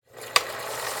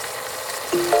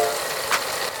We're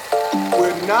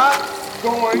not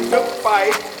going to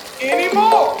fight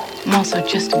anymore. I'm also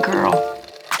just a girl.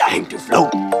 I hate to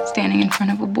float. Standing in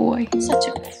front of a boy. Such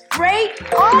a great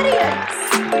audience.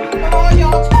 Come on,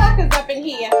 y'all talkers up in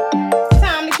here. It's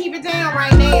time to keep it down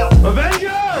right now. Avengers!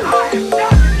 I am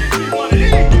not going to give you one of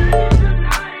these.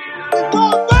 We're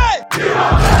going back.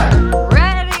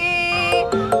 Ready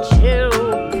to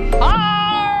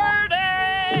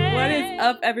party! What is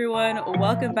up, everyone?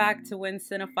 Welcome back to When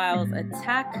Cinephiles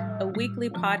Attack, a weekly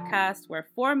podcast where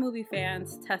four movie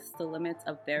fans test the limits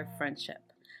of their friendship.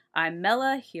 I'm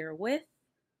Mela, here with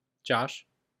Josh.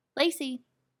 Lacey.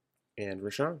 And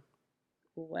Rashawn.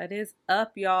 What is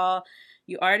up, y'all?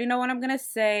 You already know what I'm going to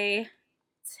say.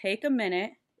 Take a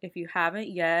minute, if you haven't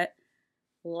yet,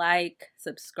 like,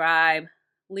 subscribe,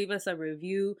 leave us a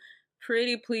review.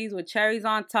 Pretty please with cherries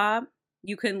on top.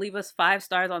 You can leave us 5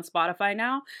 stars on Spotify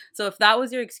now. So if that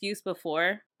was your excuse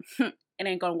before, it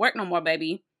ain't going to work no more,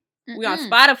 baby. We on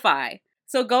Spotify.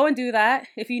 So go and do that.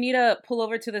 If you need to pull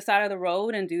over to the side of the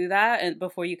road and do that and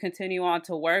before you continue on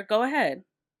to work, go ahead.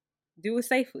 Do it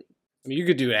safely. I mean, you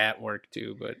could do it at work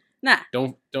too, but Nah.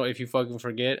 don't if you fucking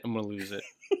forget, I'm gonna lose it.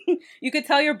 You could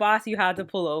tell your boss you had to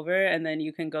pull over and then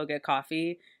you can go get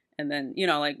coffee and then,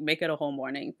 make it a whole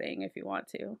morning thing if you want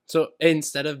to. So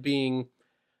instead of being,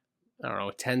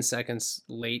 10 seconds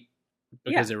late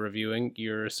because they're reviewing,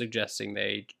 you're suggesting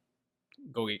they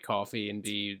go get coffee and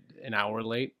be an hour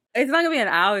late? It's not going to be an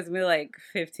hour. It's going to be like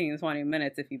 15, 20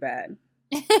 minutes if you bad.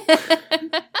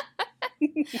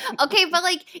 Okay, but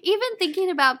even thinking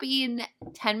about being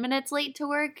 10 minutes late to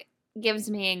work gives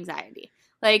me anxiety.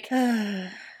 I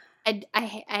can't.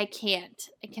 I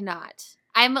cannot.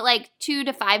 I'm 2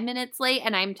 to 5 minutes late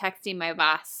and I'm texting my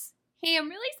boss, "Hey, I'm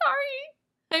really sorry.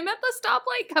 I'm at the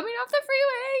stoplight coming off the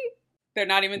freeway." They're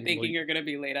not even thinking you're going to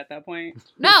be late at that point.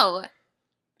 No.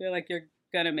 They're like, you're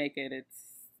going to make it.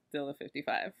 It's still a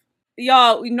 55.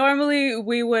 Y'all, normally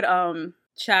we would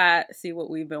chat, see what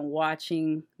we've been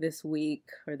watching this week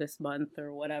or this month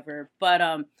or whatever.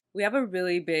 But we have a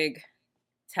really big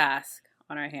task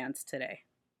on our hands today.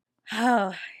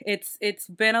 It's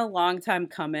been a long time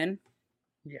coming.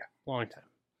 Yeah, long time.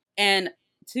 And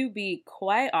to be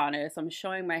quite honest, I'm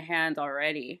showing my hand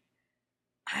already.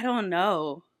 I don't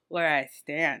know where I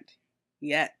stand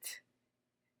yet.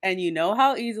 And you know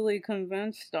how easily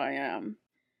convinced I am.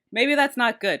 Maybe that's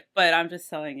not good, but I'm just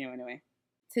telling you anyway.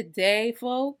 Today,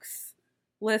 folks,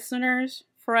 listeners,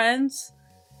 friends,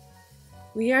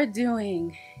 we are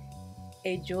doing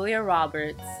a Julia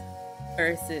Roberts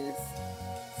versus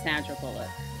Sandra Bullock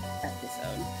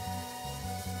episode.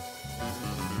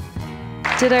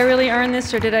 Did I really earn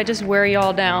this, or did I just wear you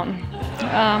all down?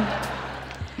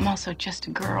 I'm also just a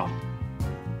girl.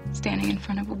 Standing in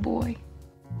front of a boy.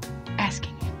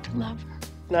 Asking him to love her.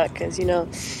 Not because,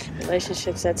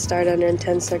 relationships that start under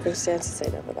intense circumstances,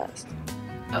 they never last.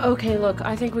 Okay, look,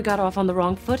 I think we got off on the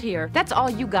wrong foot here. That's all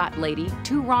you got, lady.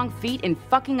 2 wrong feet in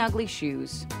fucking ugly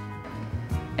shoes.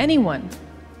 Anyone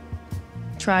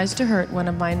tries to hurt one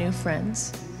of my new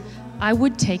friends, I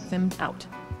would take them out.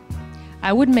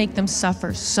 I would make them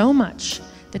suffer so much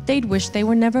that they'd wish they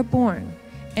were never born.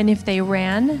 And if they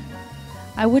ran,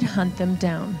 I would hunt them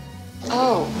down.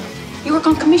 Oh, you work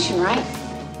on commission, right?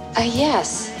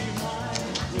 Yes.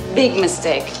 Big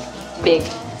mistake. Big.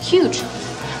 Huge.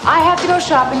 I have to go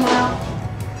shopping now.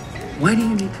 Why do you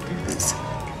need to do this?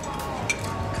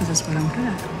 Because that's what I'm good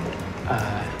at.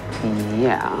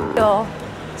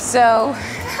 Yeah. So.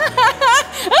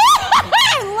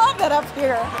 I love it up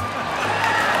here.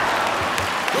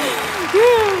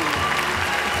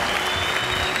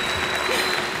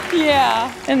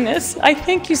 Yeah. And I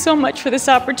thank you so much for this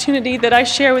opportunity that I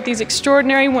share with these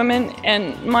extraordinary women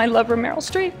and my lover, Meryl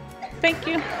Streep. Thank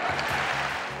you.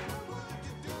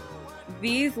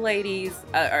 These ladies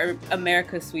are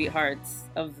America's sweethearts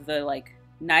of the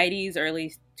 90s,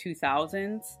 early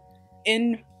 2000s.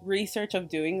 In research of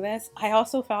doing this, I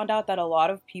also found out that a lot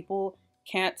of people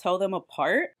can't tell them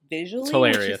apart visually. It's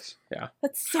hilarious. Yeah.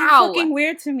 That's so fucking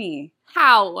weird to me.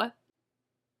 How?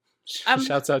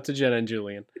 Shouts out to Jenna and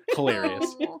Julian.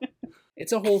 Hilarious.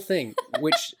 It's a whole thing,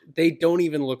 which they don't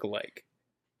even look alike.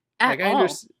 At all.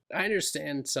 I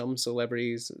understand some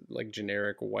celebrities,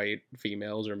 generic white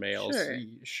females or males.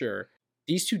 Sure.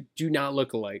 These two do not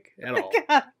look alike at all.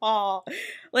 At all.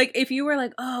 If you were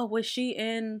oh, was she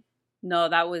in? No,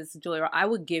 that was Julia. I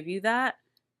would give you that.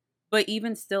 But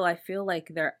even still, I feel like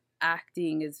their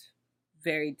acting is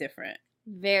very different.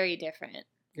 Very different.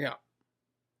 Yeah.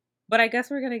 But I guess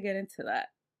we're going to get into that.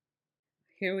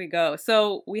 Here we go.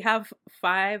 So we have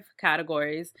 5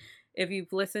 categories. If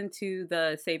you've listened to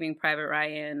the Saving Private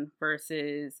Ryan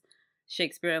versus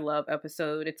Shakespeare in Love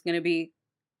episode. It's going to be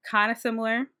kind of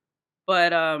similar,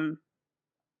 but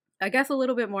I guess a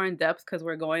little bit more in depth because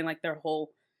we're going like their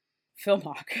whole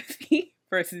filmography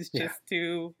versus just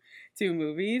two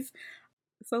movies.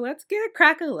 So let's get a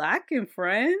crack-a-lackin',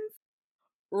 friends.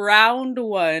 Round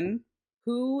 1.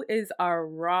 Who is our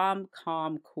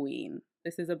rom-com queen?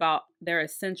 This is about their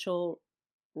essential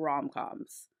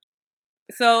rom-coms.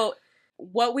 So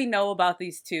what we know about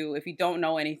these two, if you don't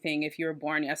know anything, if you were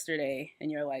born yesterday and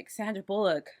you're like, Sandra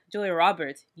Bullock, Julia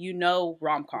Roberts, you know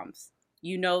rom-coms.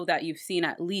 You know that you've seen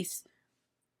at least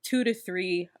 2 to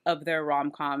 3 of their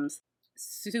rom-coms.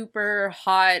 Super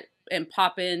hot and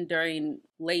poppin' during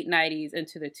late 90s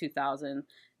into the 2000s.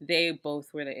 They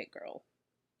both were the it girl.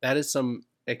 That is some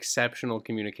exceptional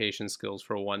communication skills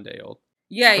for a 1-day-old.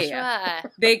 Yeah.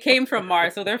 They came from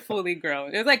Mars, so they're fully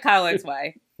grown. It was like Kyle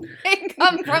XY. They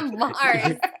come from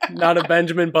Mars. Not a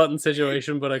Benjamin Button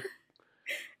situation, but a...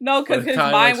 No, because his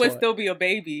Kyle mind would XY. still be a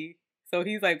baby. So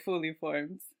he's like fully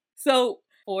formed. So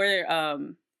for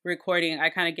recording, I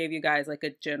kind of gave you guys like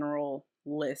a general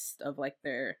list of like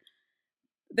their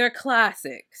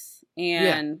classics.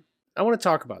 And I want to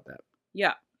talk about that.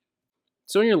 Yeah.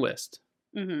 So in your list,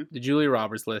 Mm-hmm. the Julia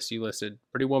Roberts list, you listed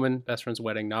Pretty Woman, Best Friend's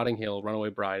Wedding, Notting Hill, Runaway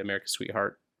Bride, America's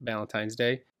Sweetheart, Valentine's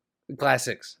Day.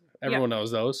 Classics. Everyone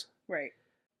knows those. Right.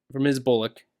 For Ms.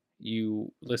 Bullock,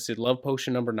 you listed Love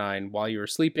Potion number 9, While You Were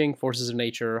Sleeping, Forces of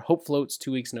Nature, Hope Floats,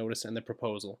 2 Weeks Notice, and The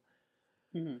Proposal.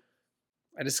 Mm-hmm.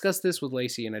 I discussed this with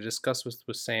Lacey and I discussed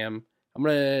with Sam. I'm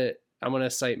gonna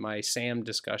cite my Sam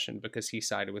discussion because he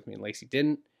sided with me and Lacey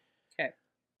didn't. Okay.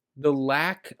 The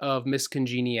lack of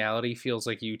miscongeniality feels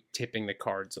like you tipping the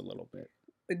cards a little bit.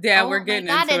 Yeah, we're getting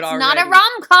into it already. It's not a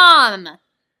rom-com.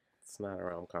 It's not a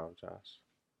rom-com, Josh.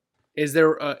 Is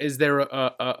there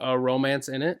a romance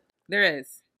in it? There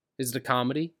is. Is it a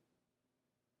comedy?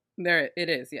 There it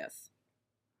is, yes.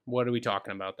 What are we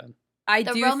talking about then?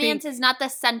 The romance is not the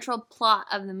central plot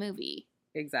of the movie.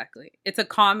 Exactly. It's a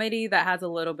comedy that has a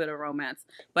little bit of romance,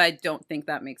 but I don't think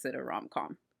that makes it a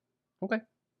rom-com. Okay.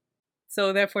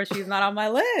 So therefore she's not on my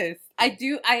list. I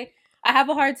have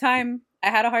a hard time. I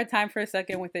had a hard time for a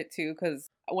second with it too, because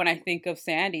when I think of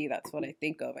Sandy, that's what I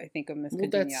think of. I think of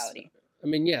miscongeniality.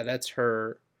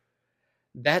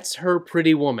 That's her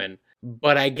Pretty Woman,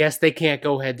 but I guess they can't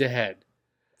go head to head.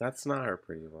 That's not her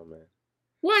Pretty Woman.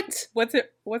 What? What's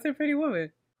her Pretty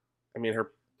Woman? I mean,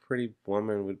 her Pretty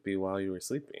Woman would be While You Were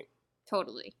Sleeping.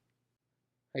 Totally.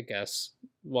 I guess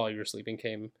While You Were Sleeping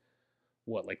came,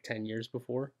 like 10 years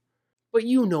before? But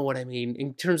you know what I mean,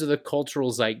 in terms of the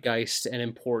cultural zeitgeist and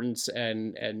importance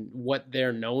and what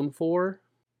they're known for.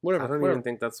 Whatever. I don't even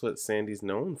think that's what Sandy's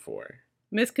known for.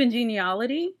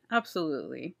 Miscongeniality?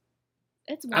 Absolutely.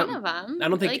 It's one of them. I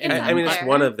don't think. I mean, it's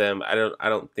one of them. I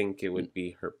don't think it would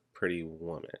be her Pretty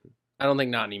Woman. I don't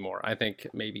think not anymore. I think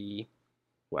maybe.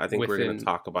 Well, I think we're going to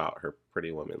talk about her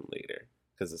Pretty Woman later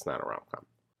because it's not a rom-com.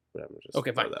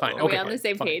 Okay, fine. Are we on the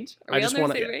same page? Are we on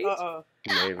the same page?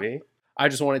 Maybe. I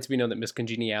just want it to be known that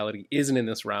miscongeniality isn't in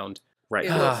this round. Right.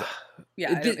 Yeah.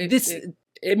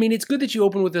 I mean, it's good that you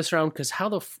open with this round because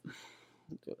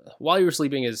While You Were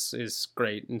Sleeping is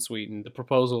great and sweet, and The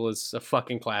Proposal is a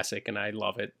fucking classic, and I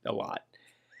love it a lot.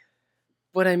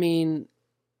 But I mean,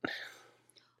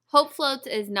 Hope Floats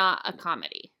is not a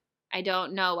comedy. I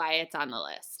don't know why it's on the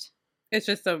list. It's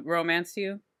just a romance to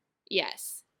you?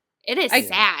 Yes. It is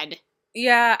sad.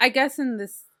 Yeah, I guess in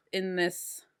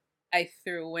this I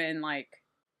threw in like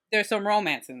there's some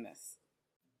romance in this.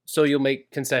 So you'll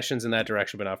make concessions in that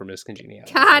direction, but not for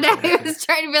miscongeniality. God, I was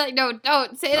trying to be like, no,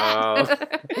 don't say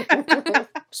that.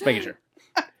 Just making sure.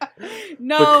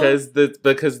 No,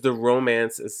 because the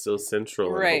romance is still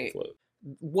central. Right. In Hope Float.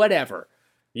 Whatever.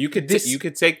 You could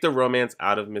take the romance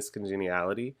out of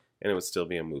miscongeniality, and it would still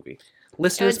be a movie.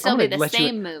 Listeners, I'm going to let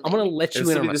you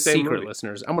in on a secret, movie.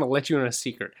 listeners. I'm going to let you in on a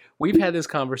secret. We've had this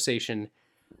conversation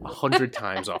 100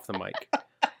 times off the mic.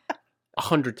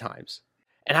 100 times.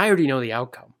 And I already know the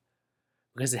outcome.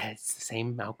 Because it's the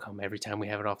same outcome every time we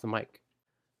have it off the mic.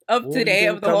 Of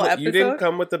the whole episode? You didn't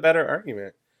come with a better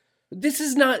argument. This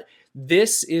is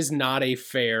not a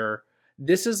fair...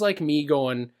 This is like me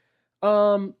going,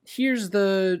 here's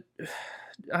the,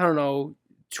 I don't know,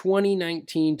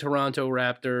 2019 Toronto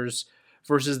Raptors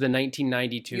versus the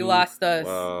 1992. You lost us.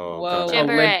 Whoa.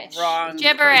 Gibberish. Wrong.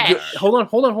 Gibberish.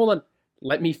 Hold on.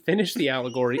 Let me finish the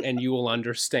allegory and you will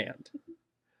understand.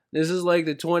 This is like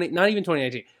the not even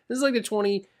 2019. This is like the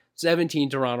 2017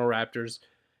 Toronto Raptors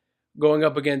going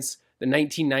up against the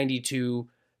 1992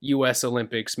 U.S.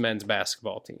 Olympics men's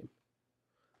basketball team.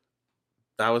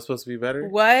 That was supposed to be better?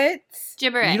 What?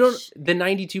 Gibberish. The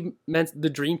 92 men's, the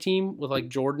dream team with like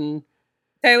Jordan,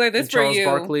 Taylor, this and for Charles you.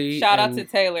 Barkley Shout out and- to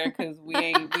Taylor because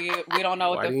we don't know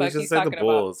what Why the didn't you fuck just he's say the talking about.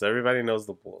 Bulls? Everybody knows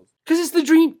the Bulls. Because it's the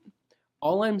dream.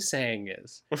 All I'm saying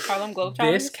is, Harlem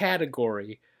Globetrotters. this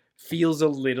category feels a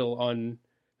little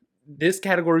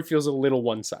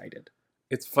one-sided.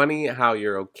 It's funny how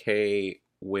you're okay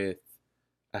with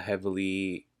a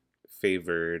heavily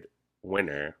favored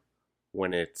winner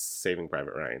when it's Saving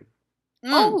Private Ryan.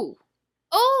 Oh,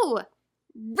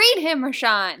 read him,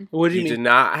 Rashawn. What do you You mean? did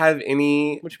not have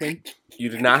any. What you mean? You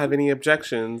did not have any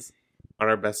objections on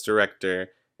our best director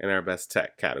and our best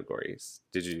tech categories,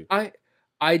 did you?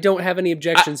 I don't have any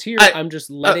objections here. I'm just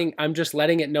letting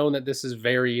it known that this is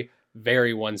very,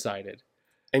 very one-sided.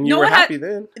 And you were happy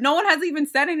then. No one has even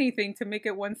said anything to make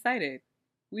it one-sided.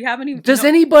 We haven't even. Does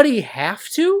anybody have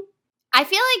to? I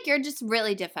feel like you're just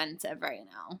really defensive right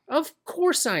now. Of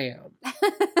course I am.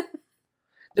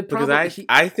 Because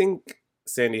I think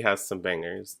Sandy has some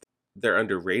bangers. They're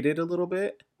underrated a little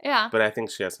bit. Yeah. But I think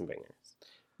she has some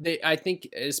bangers. I think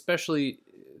especially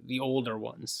the older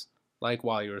ones, like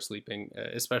While You Were Sleeping,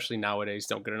 especially nowadays,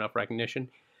 don't get enough recognition.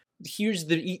 Here's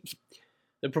the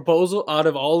Proposal. Out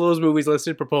of all those movies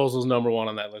listed, Proposal's number one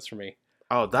on that list for me.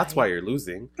 Oh, that's why you're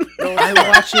losing. I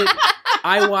watch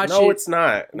it. No, it's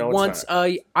not. No, once. it's not.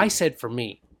 I said for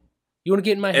me. You want to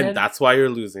get in my head? And that's why you're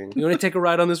losing. You want to take a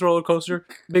ride on this roller coaster,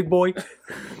 big boy?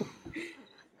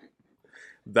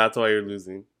 That's why you're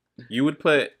losing. You would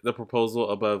put The Proposal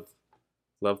above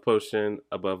Love Potion,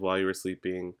 above While You Were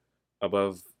Sleeping,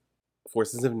 above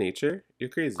Forces of Nature? You're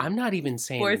crazy. I'm not even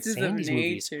saying Forces in Sandy's of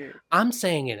movies. Nature. I'm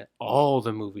saying in all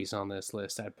the movies on this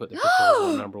list, I'd put The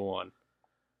Proposal number one.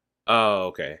 Oh,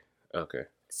 okay. Okay.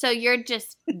 So you're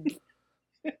just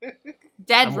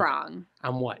dead I'm- wrong.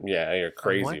 I'm what? Yeah, you're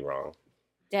crazy what? wrong.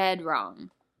 Dead wrong.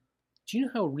 Do you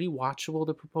know how rewatchable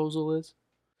The Proposal is?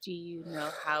 Do you know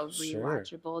how Sure.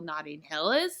 rewatchable Notting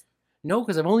Hill is? No,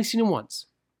 because I've only seen it once.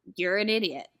 You're an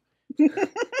idiot.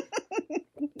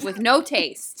 With no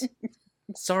taste.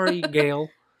 Sorry, Gail.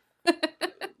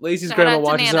 Lacey's Shout grandma out to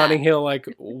watches Nana. Notting Hill like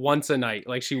once a night.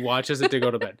 Like she watches it to go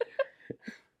to bed.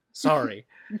 Sorry.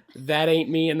 That ain't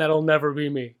me and that'll never be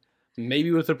me.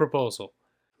 Maybe with The Proposal.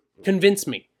 Convince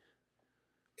me.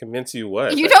 Convince you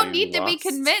what? You That don't need to be lost?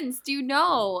 convinced. You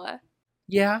know.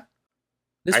 Yeah.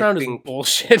 This I round is think-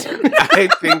 bullshit. I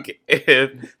think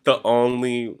if the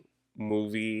only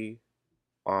movie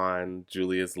on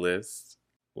Julia's list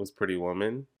was Pretty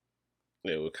Woman,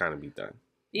 it would kind of be done.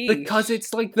 Because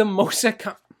it's like the most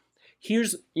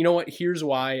Here's you know what? Here's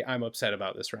why I'm upset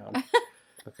about this round.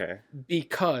 Okay.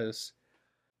 Because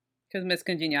Miss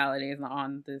Congeniality is not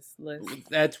on this list.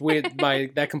 that's with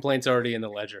that complaint's already in the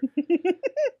ledger.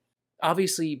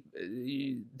 Obviously,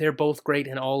 they're both great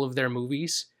in all of their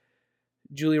movies.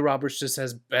 Julia Roberts just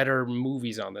has better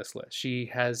movies on this list. She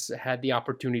has had the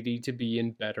opportunity to be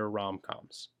in better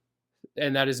rom-coms.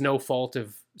 And that is no fault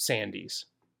of Sandy's.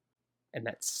 And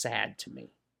that's sad to me.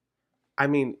 I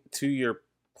mean, to your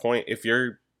point, if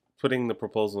you're putting The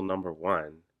Proposal number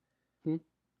one,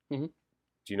 Mm-hmm. do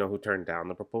you know who turned down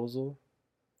The Proposal?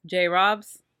 J.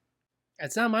 Robs.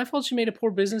 It's not my fault she made a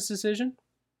poor business decision.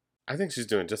 I think she's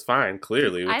doing just fine,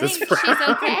 clearly, with I this think she's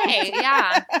round. okay.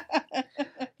 Yeah.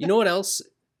 You know what else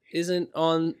isn't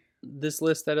on this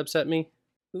list that upset me?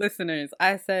 Listeners,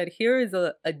 I said, here is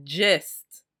a gist.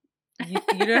 You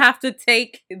don't have to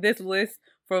take this list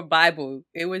for Bible.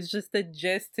 It was just a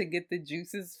gist to get the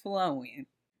juices flowing.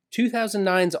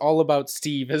 2009's All About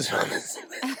Steve is on this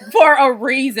list. For a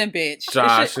reason, bitch.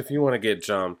 Josh, if you want to get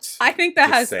jumped, I think that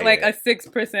just has say like it. a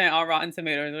 6% on Rotten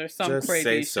Tomatoes or some Just crazy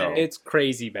say shit. so. It's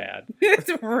crazy bad. It's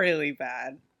really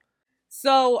bad.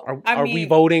 So, Are we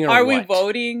voting or are we what?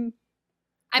 voting?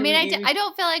 I mean, I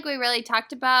don't feel like we really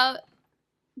talked about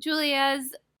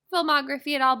Julia's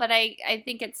filmography at all, but I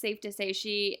think it's safe to say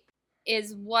she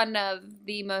is one of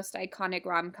the most iconic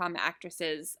rom-com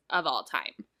actresses of all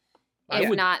time. I If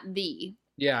would- not the.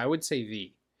 Yeah, I would say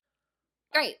the.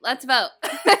 Great, let's vote.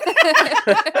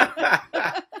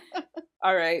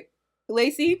 All right.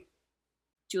 Lacey,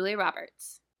 Julia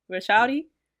Roberts. Rashadi,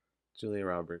 Julia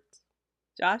Roberts.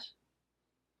 Josh.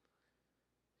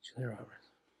 Julia Roberts.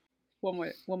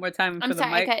 One more time for I'm the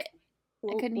sorry, mic. I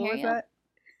couldn't What hear was you. that?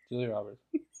 Julia Roberts.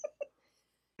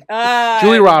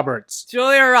 Julia Roberts.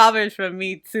 Julia Roberts from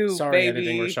Me Too, Sorry, baby.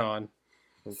 editing Rashawn.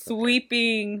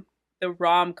 Sweeping the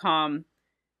rom-com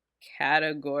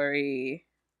category.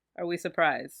 Are we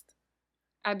surprised?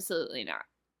 Absolutely not.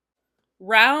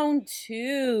 Round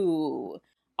 2.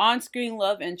 On-screen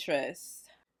love interest.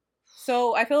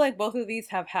 So I feel like both of these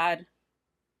have had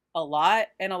a lot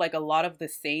and like a lot of the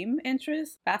same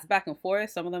interests. Pass back and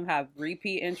forth. Some of them have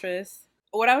repeat interests.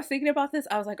 what I was thinking about this,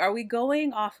 I was like, are we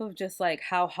going off of just like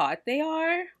how hot they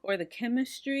are, or the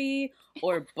chemistry,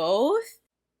 or both?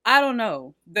 I don't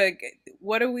know.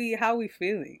 How are we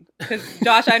feeling? Because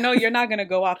Josh, I know you're not gonna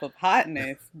go off of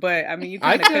hotness, but I mean, you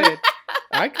kind of could.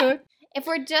 I could. If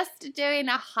we're just doing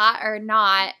a hot or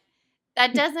not,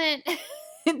 that doesn't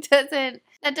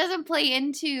that doesn't play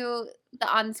into the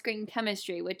on-screen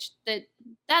chemistry, which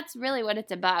that's really what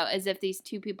it's about, is if these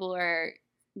two people are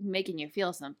making you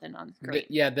feel something on screen.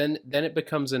 Yeah, then it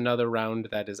becomes another round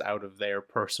that is out of their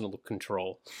personal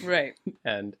control. Right.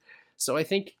 And so I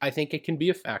think it can be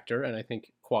a factor, and I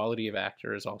think quality of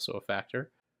actor is also a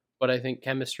factor. But I think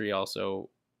chemistry also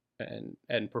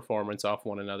and performance off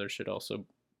one another should also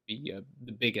be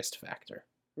the biggest factor.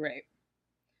 Right.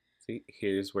 See,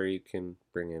 here's where you can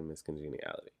bring in Miss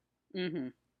Congeniality. Mm-hmm.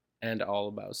 And All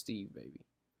About Steve, baby.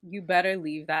 You better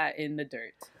leave that in the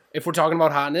dirt. If we're talking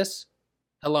about hotness,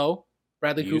 hello,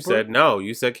 Bradley Cooper? You said no.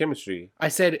 You said chemistry. I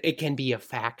said it can be a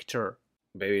factor.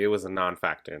 Baby, it was a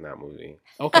non-factor in that movie.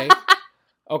 Okay.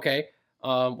 Okay.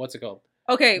 What's it called?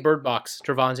 Okay. Bird Box,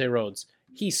 Trevante Rhodes.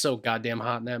 He's so goddamn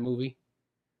hot in that movie.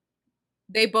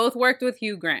 They both worked with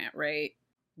Hugh Grant, right?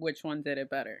 Which one did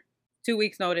it better? 2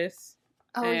 Weeks Notice.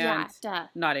 Oh, yeah. Duh.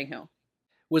 Notting Hill.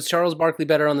 Was Charles Barkley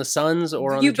better on The Sons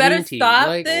or on You the Dream better Team? stop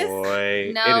Like, this.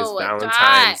 Boy, No, it is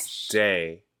Valentine's Josh.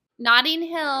 Day. Notting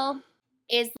Hill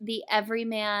is the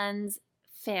everyman's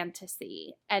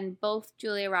fantasy, and both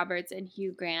Julia Roberts and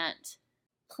Hugh Grant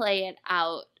play it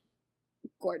out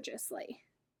gorgeously.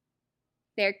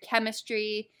 Their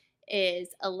chemistry is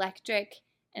electric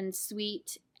and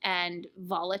sweet and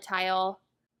volatile.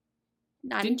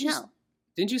 Notting Hill.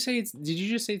 Did you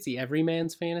just say it's the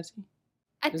everyman's fantasy?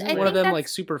 Isn't I one of think them like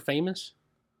super famous?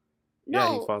 Yeah,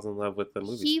 No, he falls in love with the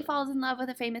movie he star. falls in love with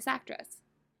a famous actress.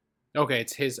 Okay,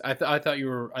 it's his. I thought you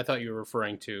were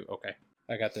referring to. Okay,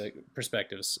 I got the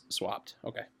perspectives swapped.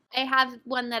 Okay. I have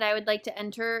one that I would like to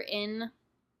enter in.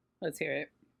 Let's hear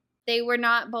it. They were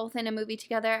not both in a movie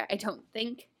together, I don't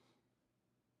think.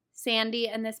 Sandy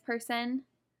and this person.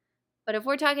 But if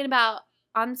we're talking about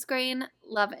on-screen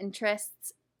love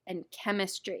interests and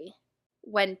chemistry,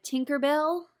 when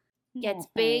Tinkerbell gets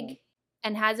big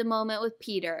and has a moment with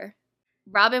Peter,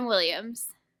 Robin Williams.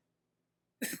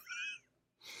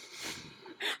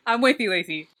 I'm with you,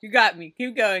 Lacey. You got me.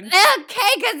 Keep going.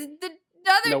 Okay, because the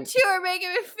other Nope. two are making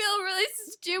me feel really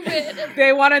stupid.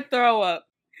 They want to throw up.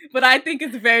 But I think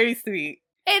it's very sweet.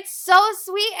 It's so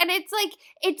sweet, and it's like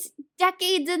it's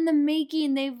decades in the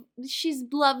making. She's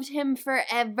loved him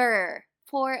forever.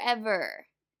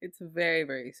 It's very,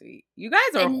 very sweet. You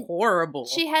guys are And horrible.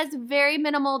 She has very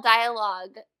minimal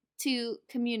dialogue to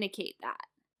communicate that.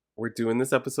 We're doing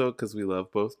this episode because we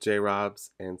love both J. Robs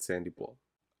and Sandy Bull.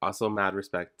 Also, mad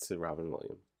respect to Robin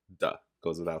Williams. Duh.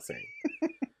 Goes without saying.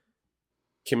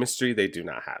 Chemistry, they do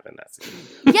not have in that scene.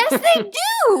 Yes, they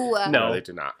do. No. They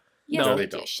do not. Yes, No. they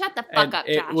do. Shut the fuck And up,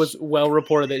 it Josh. was well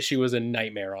reported that she was a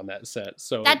nightmare on that set.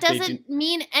 So That they doesn't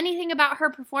mean anything about her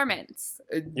performance.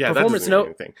 Yeah, that performance doesn't mean no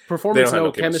anything. performance They don't no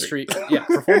have no chemistry. chemistry. Yeah,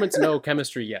 performance no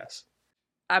chemistry. Yes.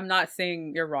 I'm not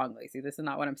saying you're wrong, Lacey. This is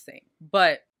not what I'm saying.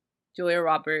 But Julia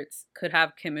Roberts could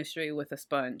have chemistry with a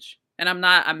sponge. And I'm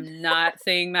not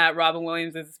saying that Robin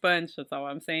Williams is a sponge. That's not what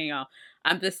I'm saying, y'all.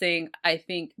 I'm just saying I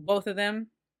think both of them,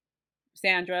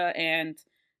 Sandra and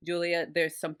Julia,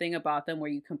 there's something about them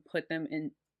where you can put them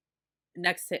in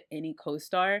next to any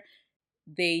co-star.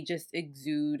 They just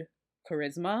exude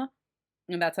charisma.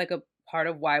 And that's like a part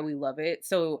of why we love it.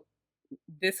 So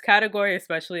this category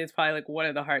especially is probably like one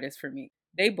of the hardest for me.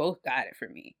 They both got it for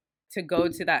me. To go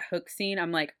to that hook scene,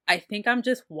 I'm like, I think I'm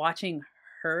just watching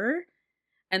her.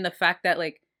 And the fact that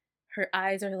like her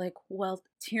eyes are like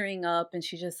tearing up and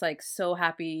she's just like so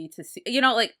happy to see,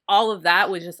 like all of that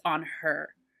was just on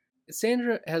her.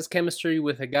 Sandra has chemistry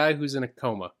with a guy who's in a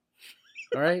coma.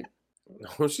 All right.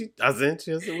 No, she doesn't.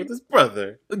 She has it with his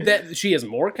brother. That she has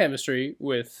more chemistry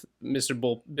with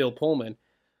Mr. Bill Pullman,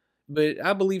 but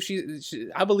I believe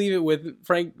I believe it with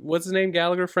Frank. What's his name?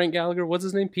 Gallagher. Frank Gallagher. What's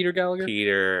his name? Peter Gallagher.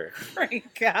 Peter.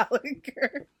 Frank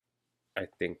Gallagher. I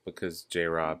think because J.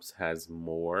 Robs has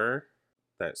more,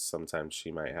 that sometimes she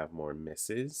might have more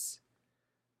misses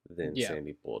than Yeah.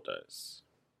 Sandy Bull does.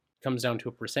 Comes down to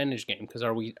a percentage game because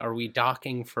are we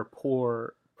docking for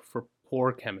poor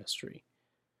chemistry?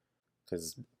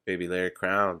 Because baby Larry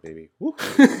Crown, baby. Woo.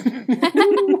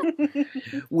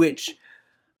 Which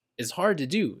is hard to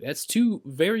do. That's two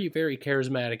very, very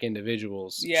charismatic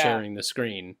individuals sharing the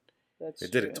screen. They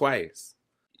did it twice.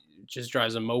 It just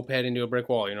drives a moped into a brick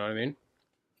wall, you know what I mean?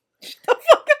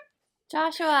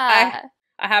 Joshua.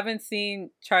 I haven't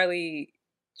seen Charlie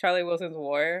Wilson's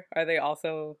War. Are they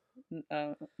also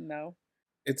no?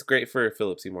 It's great for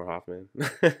Philip Seymour Hoffman.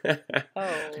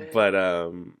 Oh. But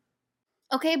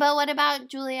Okay, but what about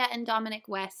Julia and Dominic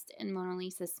West and Mona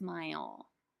Lisa Smile?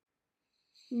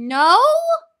 No?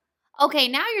 Okay,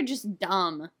 now you're just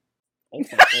dumb. Oh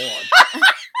my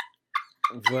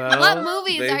god. well, What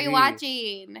movies are you baby.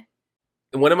 watching?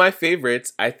 One of my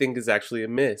favorites, I think, is actually a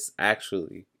miss.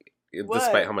 Actually, What?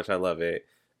 despite how much I love it,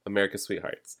 America's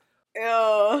Sweethearts.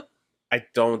 Ew. I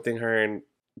don't think her and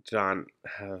John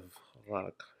have a lot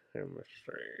of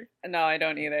chemistry. No, I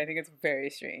don't either. I think it's very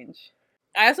strange.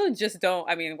 I also just don't.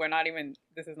 I mean,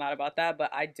 this is not about that,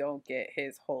 but I don't get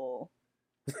his whole,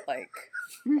 like,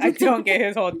 I don't get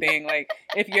his whole thing. Like,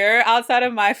 if you're outside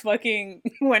of my fucking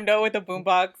window with a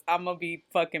boombox, I'm gonna be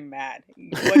fucking mad.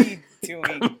 What are you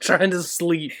doing? I'm trying to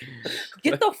sleep.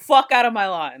 Get the fuck out of my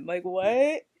lawn. Like,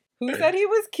 what? Who said he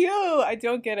was cute? I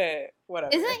don't get it.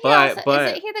 Whatever. Isn't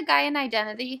But- he the guy in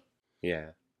Identity? Yeah,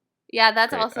 Yeah,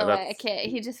 that's Great. also That's- a kid.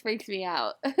 He just freaks me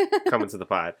out. coming to the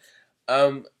pod.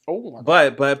 Oh my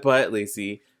god. But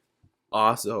Lacey,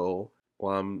 also,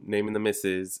 while I'm naming the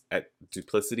misses at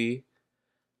Duplicity,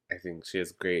 I think she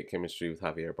has great chemistry with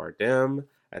Javier Bardem.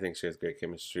 I think she has great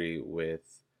chemistry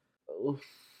with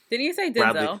Didn't you say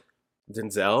Denzel?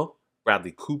 Denzel,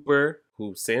 Bradley Cooper,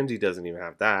 who Sandy doesn't even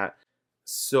have that.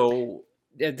 So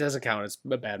It doesn't count. It's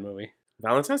a bad movie.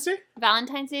 Valentine's Day?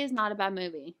 Valentine's Day is not a bad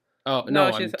movie. Oh No,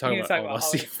 no, I'm talking about All About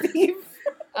Steve. Steve.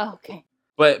 Oh, okay.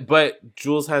 But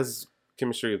Jules has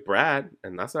chemistry with Brad,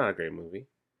 and that's not a great movie.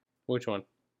 Which one?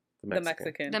 The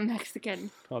Mexican. The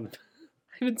Mexican. I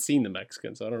haven't seen The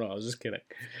Mexican, so I don't know. I was just kidding.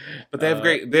 But they have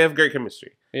great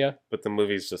chemistry. Yeah. But the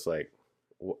movie's just like,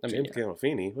 I mean, James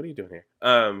Gandolfini, what are you doing here?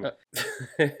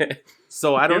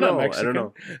 So I don't You're know. not I don't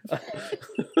know.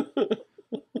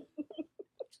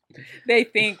 They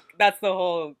think that's the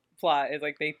whole plot. Is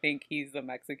like they think he's the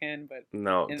Mexican, but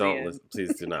No, in the don't end. listen.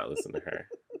 Please do not listen to her.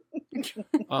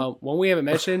 One we haven't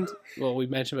mentioned, well, we've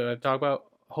mentioned, but I've talked about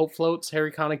Hope Floats,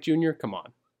 Harry Connick Jr. Come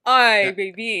on. Ay,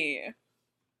 baby,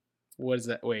 What is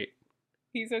that? Wait.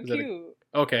 he's so Is that a- cute.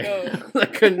 Okay. I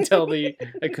couldn't tell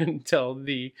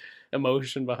the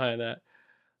emotion behind that.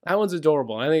 That one's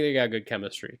adorable. I think they got good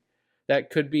chemistry. That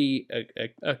could be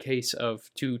a case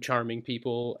of two charming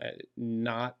people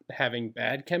not having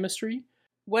bad chemistry.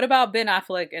 What about Ben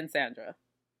Affleck and Sandra?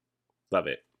 Love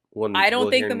it. I don't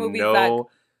think the movie's that-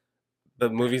 The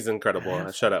movie's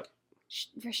incredible. Shut up.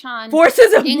 Rashawn.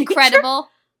 Forces of Incredible.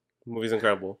 The movie's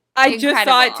incredible. I just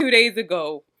saw it Incredible. 2 days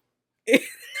ago.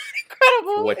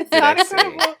 Incredible. What did It's not I say?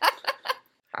 incredible.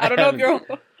 I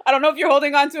don't know if you're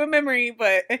holding on to a memory,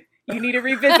 but you need to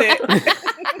revisit.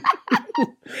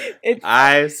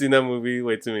 I've seen that movie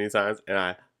way too many times, and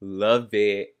I love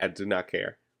it. I do not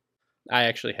care. I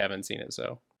actually haven't seen it,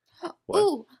 so. What?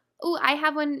 Ooh, I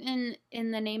have one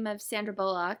in the name of Sandra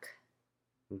Bullock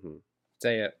Mm-hmm.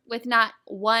 Say it. with not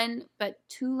one but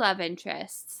two love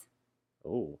interests.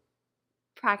 Oh,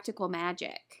 Practical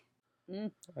Magic.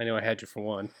 I know I had you for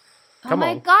one. Oh Come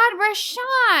my on. God,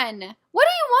 Rashawn! What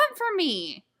do you want from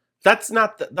me? that's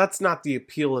not the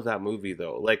appeal of that movie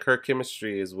though. Like her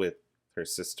chemistry is with her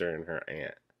sister and her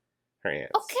aunt. Her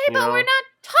aunts. Okay, you but know? we're not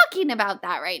talking about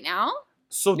that right now.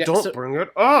 So Yeah, don't so- bring it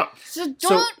up. So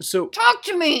don't So talk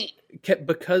to me.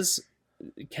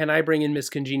 can I bring in Miss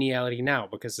Congeniality now?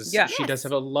 Because Yeah. she does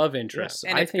have a love interest.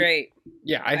 and I it's think, great.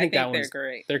 Yeah, I think that they're one's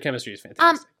great. their chemistry is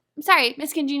fantastic. I'm sorry,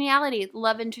 Miss Congeniality.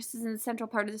 Love interest is in the central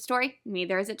part of the story.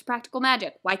 Neither is it to Practical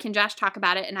Magic. Why can Josh talk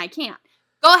about it and I can't?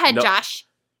 Go ahead, No. Josh.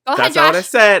 Go ahead, That's not what I Josh.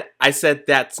 said. I said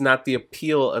that's not the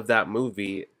appeal of that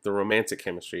movie, the romantic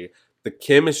chemistry. The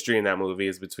chemistry in that movie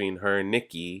is between her and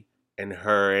Nikki and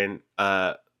her and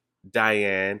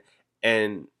Diane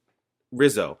and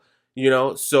Rizzo. You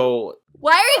know, so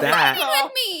Why are you that- fighting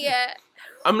with me?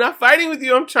 I'm not fighting with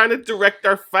you. I'm trying to direct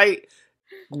our fight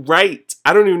right.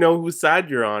 I don't even know whose side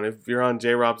you're on, if you're on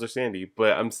J. Robs or Sandy,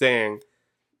 but I'm saying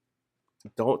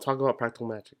don't talk about Practical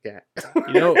Magic yet.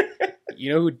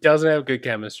 You know who doesn't have good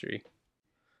chemistry?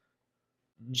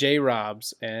 J.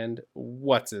 Robs and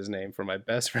what's his name for My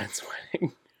Best Friend's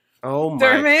Wedding. Oh my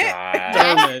Dermot? god.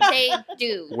 Yes, they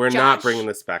do. We're Josh. not bringing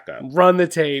this back up. Run the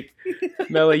tape.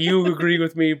 Melly, you agree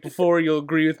with me before you'll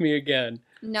agree with me again.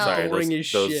 No. Sorry, Boring as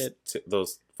shit.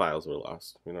 those files were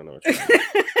lost. We don't know what you're talking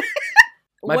about.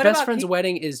 My What Best about Friend's Pete-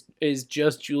 Wedding is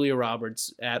just Julia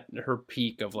Roberts at her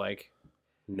peak of like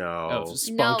No. of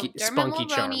spunky No, Dermot spunky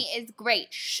charm. Mulroney is great.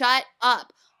 Shut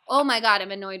up. Oh my God,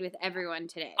 I'm annoyed with everyone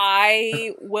today.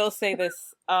 I will say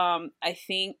this. I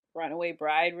think Runaway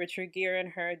Bride, Richard Gere and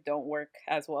her don't work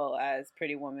as well as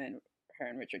Pretty Woman, her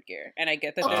and Richard Gere. And I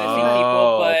get that they're the same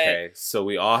people, but okay. So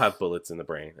we all have bullets in the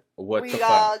brain. What the we fuck?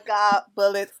 all got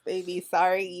bullets, baby.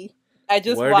 Sorry. I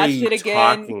just What watched are you it again.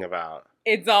 talking about?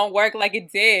 It don't work like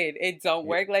it did. It don't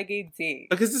work like it did.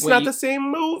 Because it's not the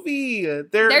same movie. They're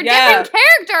different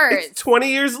characters. It's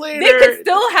 20 years later. They could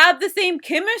still have the same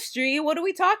chemistry. What are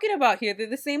we talking about here? They're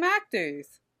the same actors.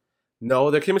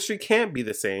 No, their chemistry can't be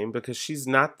the same because she's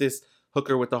not this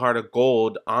hooker with the heart of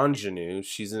gold ingenue.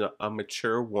 She's a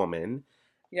mature woman.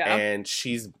 Yeah. And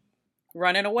she's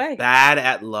running away. Bad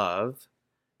at love.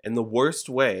 In the worst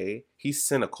way. He's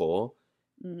cynical.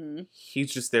 Mm-hmm.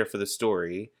 He's just there for the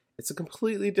story. It's a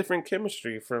completely different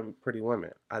chemistry from Pretty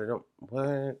Woman. I don't...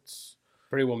 What?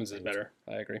 Pretty Woman's is better.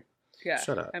 I agree. Yeah.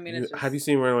 Shut up. I mean, it's just... Have you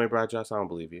seen Runaway Bride, Josh? I don't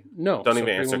believe you. No. Don't so even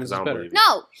Pretty answer Woman's because I is don't better. believe you.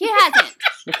 No, he hasn't.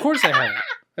 Of course I haven't.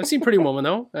 I've seen Pretty Woman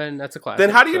though, and that's a classic. Then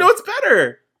how do you know it's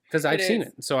better? Because I've It seen is.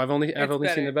 it, so I've only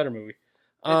seen the better movie.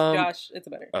 Josh, it's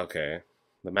better. Okay,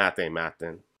 the math ain't math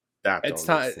then. That It's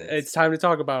don't make time. sense. It's time to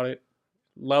talk about it.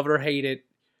 Love it or hate it,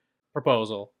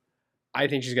 Proposal. I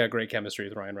think she's got great chemistry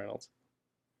with Ryan Reynolds.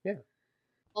 Yeah.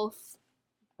 Both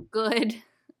good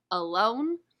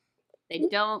alone. They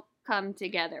don't come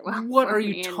together well. What for are me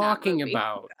you in that talking movie.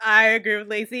 about? I agree with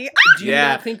Lacey. Do you Yeah,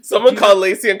 not think someone called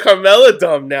Lacey and Carmela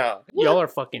dumb now. Y'all are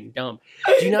fucking dumb.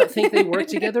 Do you not think they work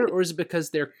together, or is it because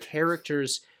their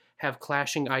characters have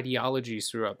clashing ideologies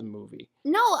throughout the movie?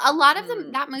 No, a lot of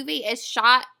them. That movie is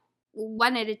shot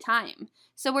one at a time,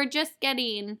 so we're just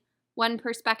getting one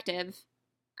perspective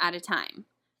at a time.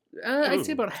 I'd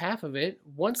say about half of it.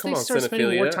 Once Come they on, start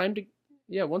spending more cinephilia.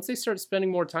 time once they start spending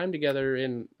more time together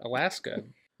in Alaska.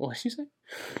 What did you say?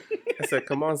 I said,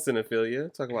 come on,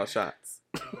 cinephilia. Talk about shots.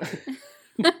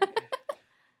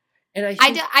 And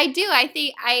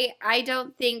I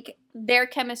don't think their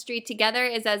chemistry together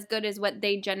is as good as what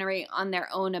they generate on their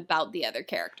own about the other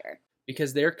character.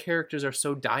 Because their characters are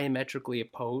so diametrically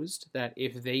opposed that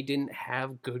if they didn't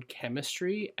have good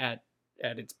chemistry at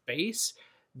its base,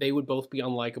 they would both be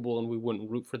unlikable and we wouldn't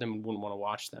root for them and wouldn't want to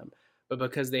watch them. But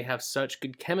because they have such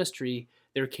good chemistry,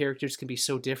 their characters can be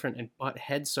so different and butt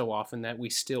heads so often that we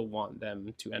still want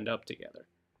them to end up together.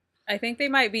 I think they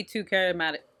might be two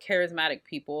charismatic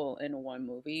people in one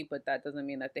movie, but that doesn't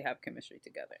mean that they have chemistry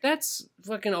together. That's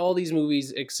fucking all these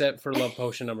movies except for Love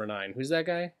Potion number 9. Who's that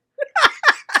guy?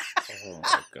 Oh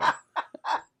my god.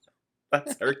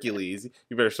 That's Hercules.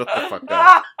 You better shut the fuck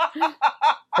up.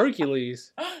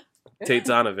 Hercules. Tate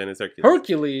Donovan is Hercules.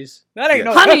 Hercules. That ain't Yeah.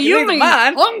 no Honey, Hercules you of mean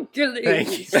mine. Hercules. Thank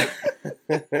you.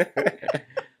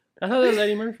 I thought that was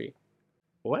Eddie Murphy.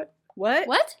 What? What?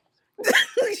 What?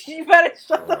 You better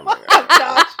shut the Oh my fuck up,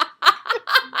 Josh.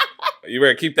 You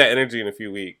better keep that energy in a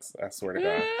few weeks. I swear to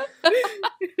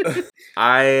God.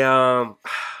 I'm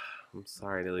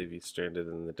sorry to leave you stranded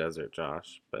in the desert,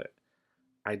 Josh, but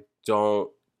I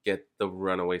don't get the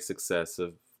runaway success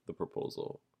of The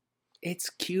Proposal.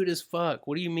 It's cute as fuck.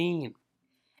 What do you mean?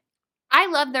 I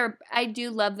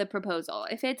do love The Proposal.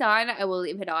 If it's on, I will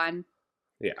leave it on.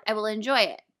 Yeah. I will enjoy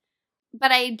it.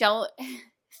 But I don't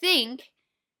think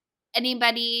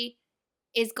anybody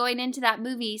is going into that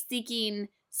movie seeking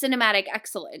cinematic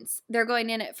excellence. They're going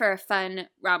in it for a fun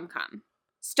rom-com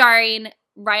starring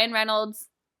Ryan Reynolds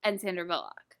and Sandra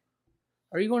Bullock.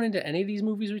 Are you going into any of these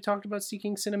movies we talked about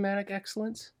seeking cinematic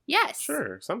excellence? Yes.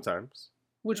 Sure, sometimes.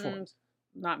 Which ones?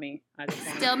 Not me. I just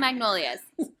want Still Magnolias.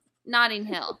 Notting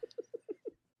Hill.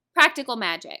 Practical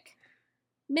Magic.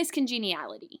 Miss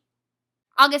Congeniality.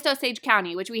 August Osage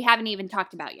County, which we haven't even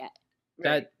talked about yet.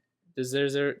 That does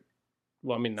there?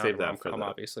 Well, I mean, not Save a that for rom-com, the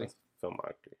obviously.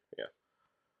 filmography. Yeah.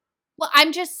 Well,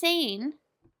 I'm just saying.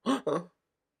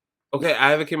 Okay, I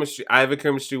have a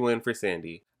chemistry win for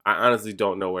Sandy. I honestly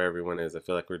don't know where everyone is. I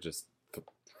feel like we're just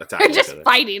attacking We're just each other.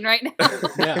 fighting right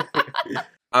now.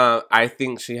 Yeah. I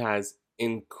think she has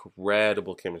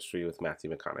incredible chemistry with Matthew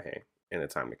McConaughey in A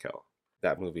Time to Kill.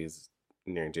 That movie is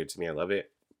near and dear to me. I love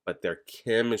it. But their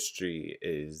chemistry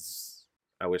is...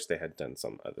 I wish they had done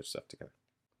some other stuff together.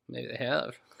 Maybe they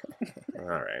have. All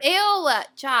right. Ew,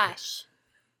 Josh.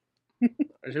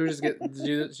 Should we just get? Should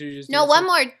we just do No, this one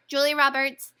more. Julia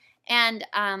Roberts and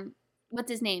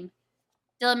what's his name?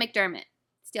 Dylan McDermott.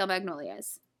 Steel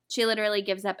Magnolias. She literally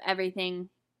gives up everything,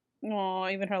 Oh,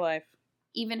 even her life.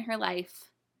 even her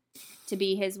life, to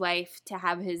be his wife, to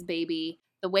have his baby.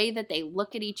 The way that they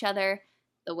look at each other,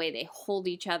 the way they hold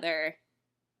each other,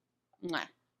 mwah,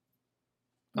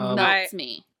 melts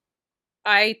me.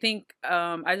 I think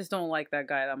I just don't like that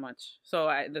guy that much. So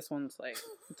this one's like,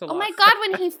 it's a Oh lot. my god,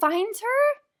 when he finds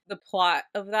her? The plot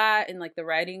of that and like the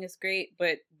writing is great,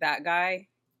 but that guy,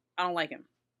 I don't like him.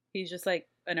 He's just like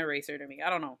an eraser to me. I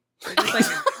don't know. He's just like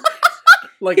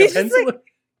like he's a just pencil?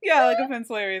 like- yeah, like a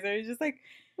pencil eraser. He's just like,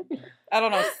 I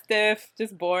don't know, stiff,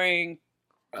 just boring.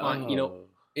 You know,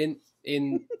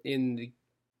 in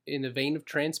in the vein of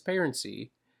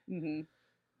transparency,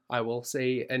 I will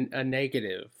say a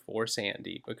negative for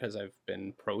Sandy because I've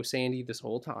been pro Sandy this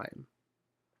whole time,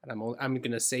 and I'm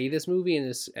gonna say this movie and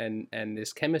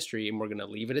this chemistry, and we're gonna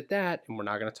leave it at that, and we're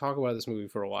not gonna talk about this movie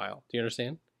for a while. Do you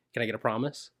understand? Can I get a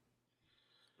promise?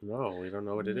 No, we don't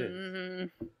know what it is.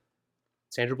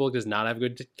 Sandra Bullock does not have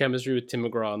good chemistry with Tim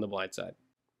McGraw on The Blind Side.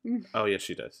 Oh, yes,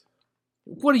 she does.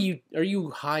 What are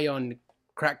you high on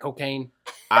crack cocaine?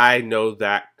 I know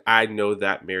that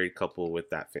married couple with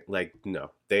that. Like,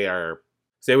 no, they are.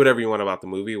 Say whatever you want about the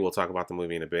movie. We'll talk about the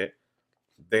movie in a bit.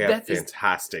 They have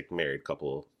fantastic married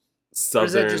couple.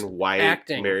 Southern white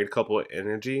acting? Married couple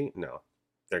energy. No,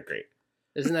 they're great.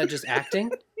 Isn't that just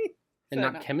acting and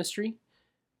not chemistry?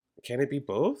 Can it be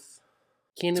both?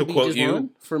 Can to it be quote just you, one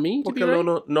for me? To Porque be right?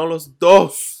 no los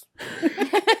dos.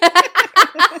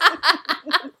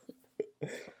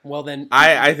 Well then,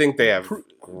 I think they have.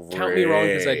 Count me wrong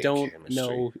because I don't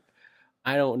chemistry.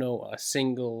 know a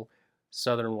single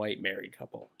Southern white married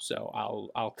couple. So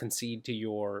I'll concede to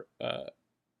your.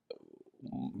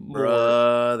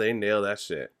 Bruh, they nail that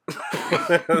shit.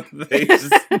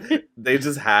 they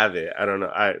just have it. I don't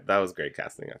know. That was great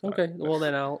casting. I thought. Okay, well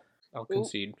then I'll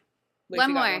concede.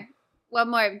 One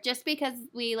more. Just because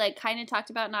we like kind of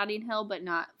talked about Notting Hill, but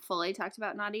not fully talked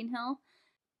about Notting Hill.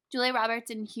 Julia Roberts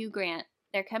and Hugh Grant,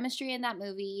 their chemistry in that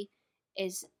movie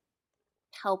is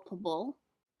palpable.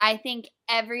 I think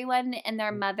everyone and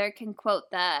their mother can quote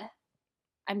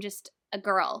 "I'm just a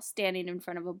girl standing in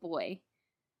front of a boy,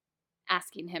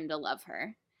 asking him to love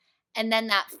her," and then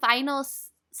that final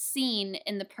scene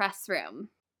in the press room.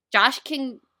 Josh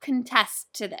can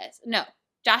contest to this. No,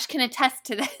 Josh can attest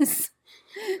to this.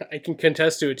 I can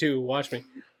contest to it too. Watch me.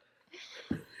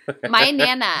 My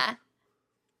Nana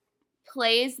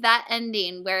plays that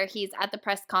ending where he's at the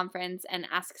press conference and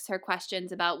asks her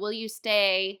questions about, will you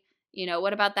stay? You know,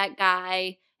 what about that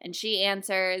guy? And she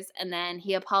answers, and then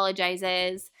he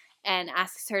apologizes and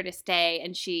asks her to stay,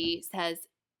 and she says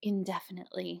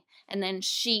indefinitely. And then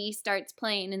she starts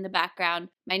playing in the background.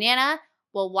 My Nana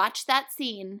will watch that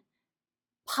scene,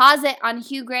 pause it on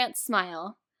Hugh Grant's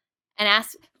smile, and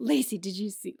ask, Lacey, did you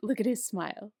see? Look at his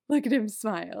smile. Look at him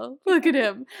smile. Look at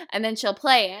him. And then she'll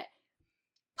play it,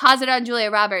 pause it on Julia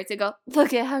Roberts, and go,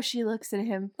 look at how she looks at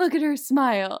him. Look at her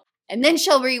smile. And then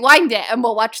she'll rewind it, and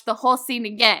we'll watch the whole scene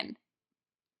again.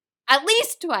 At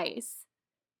least twice.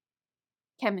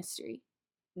 Chemistry.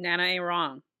 Nana ain't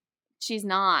wrong. She's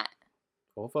not.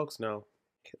 Well, folks know.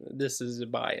 This is a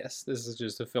bias. This is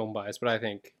just a film bias, but I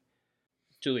think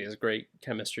Julia has great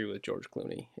chemistry with George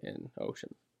Clooney in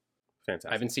Ocean.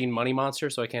 Fantastic. I haven't seen Money Monster,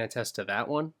 so I can't attest to that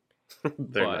one.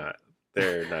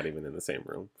 They're not even in the same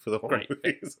room for the whole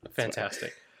movie.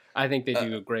 Fantastic. I think they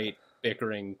do a great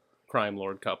bickering crime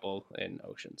lord couple in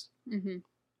Oceans. Mm-hmm.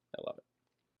 I love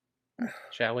it.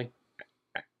 Shall we?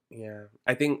 Yeah.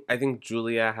 I think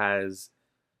Julia has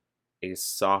a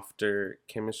softer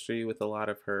chemistry with a lot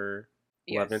of her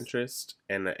love interest,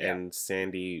 and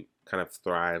Sandy kind of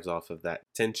thrives off of that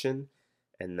tension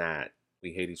and that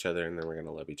we hate each other and then we're going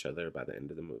to love each other by the end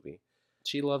of the movie.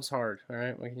 She loves hard, all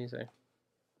right? What can you say?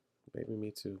 Maybe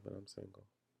me too, but I'm single.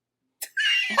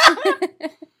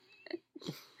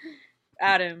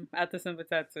 Adam at the Simba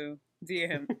Tattoo.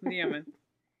 DM him.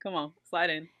 Come on,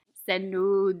 slide in. Send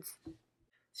nudes.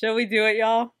 Shall we do it,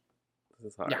 y'all?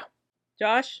 This is hard. Yeah.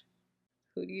 Josh,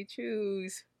 who do you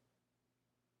choose?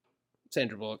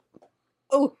 Sandra Bullock.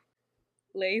 Oh,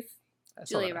 Lace.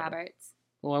 Julia Roberts.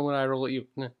 Why would I roll at you?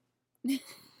 Nah.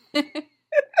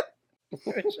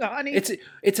 Johnny.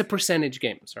 It's a percentage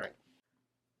game. Sorry.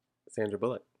 Sandra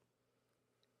Bullock.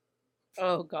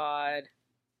 Oh, God.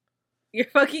 You're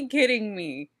fucking kidding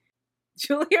me.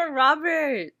 Julia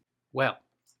Roberts. Well.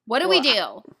 What do we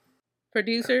do?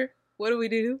 Producer, what do we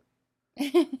do?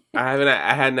 I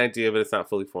had an idea, but it's not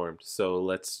fully formed. So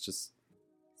let's just.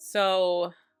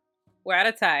 So we're at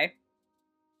a tie.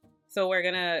 So we're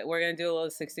gonna do a little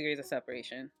 6 degrees of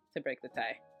separation to break the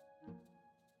tie.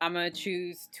 I'm gonna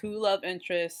choose two love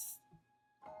interests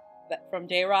from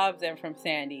J-Robs and from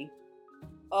Sandy.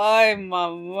 Ay,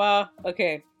 mama.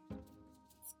 Okay.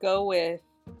 Let's go with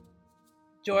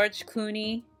George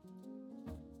Clooney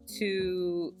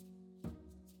to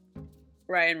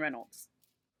Ryan Reynolds.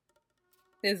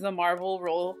 Is the Marvel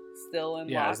rule still in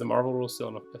Yeah, is the Marvel rule still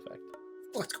in effect?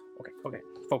 Let's go. Okay.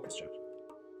 Focus, Josh.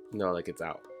 No, like it's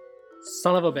out.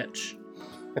 Son of a bitch.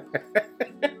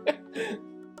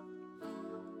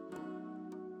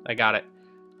 I got it.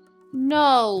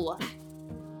 No.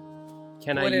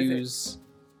 Can I use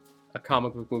a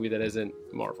comic book movie that isn't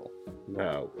Marvel?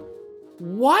 No.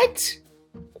 What?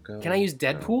 Can I use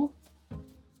Deadpool?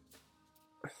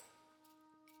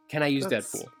 Can I use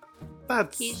That's- Deadpool?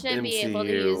 That's He should be MCU. able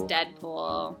to use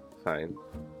Deadpool. Fine.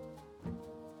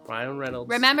 Ryan Reynolds.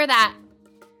 Remember that.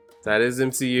 That is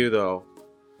MCU though.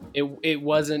 It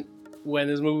wasn't when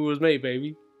this movie was made,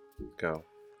 baby. Go.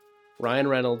 Ryan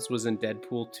Reynolds was in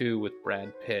Deadpool 2 with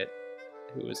Brad Pitt,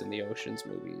 who was in the Ocean's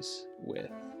movies with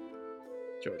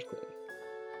George Clooney.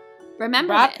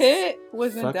 Remember Brad this. Pitt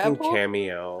was in Fucking Deadpool.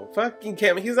 cameo. Fucking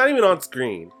cameo. He's not even on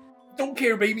screen. Don't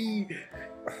care, baby.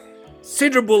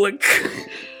 Sandra Bullock.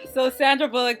 So Sandra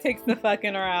Bullock takes the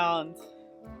fucking around.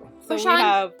 So we Rashawn?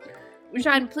 have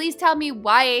Rashawn, please tell me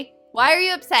why. Why are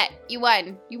you upset? You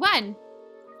won. You won.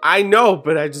 I know,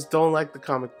 but I just don't like the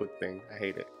comic book thing. I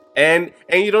hate it. And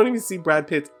you don't even see Brad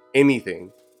Pitt's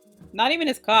anything. not even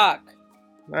his cock.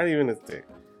 Not even his dick.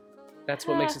 That's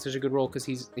what makes it such a good role, because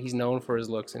he's known for his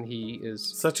looks, and he is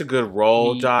Such a good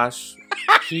role, Josh.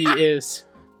 he is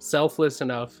selfless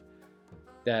enough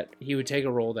that he would take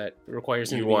a role that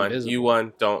requires him You to be won. invisible. You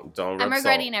won. Don't rub I'm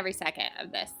regretting salt. every second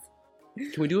of this.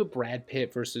 Can we do a Brad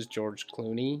Pitt versus George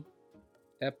Clooney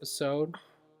episode?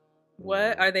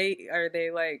 What are they? Are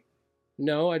they like?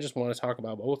 No, I just want to talk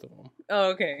about both of them. Oh,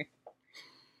 okay.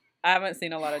 I haven't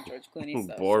seen a lot of George Clooney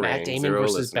stuff. Boring. Matt Damon Zero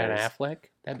versus Ben listeners. Affleck?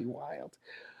 That'd be wild.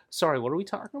 Sorry, what are we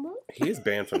talking about? He is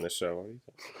banned from the show. What are you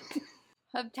talking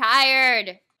I'm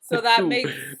tired. So that Who,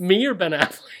 makes me or Ben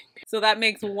Affleck?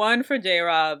 one for J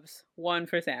Robs, one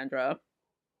for Sandra.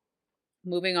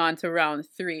 Moving on to round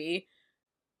 3,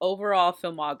 overall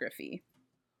filmography.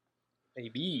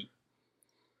 Baby.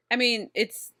 I mean,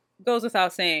 it's goes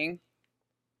without saying.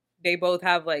 They both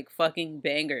have like fucking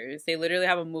bangers. They literally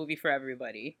have a movie for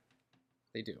everybody.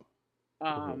 They do.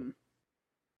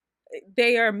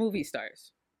 They are movie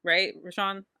stars, right,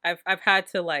 Rashawn? I've had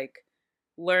to like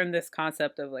learn this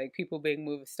concept of like people being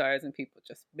movie stars and people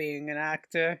just being an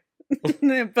actor.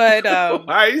 But Why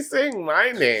are you saying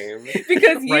my name?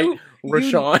 because you,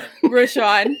 Rashawn.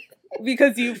 Rashawn,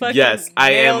 because you fucking Yes,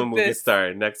 I am a nailed movie this.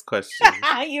 star. Next question.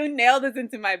 You nailed this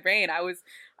into my brain.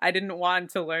 I didn't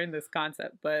want to learn this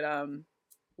concept, but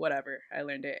whatever. I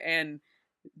learned it. And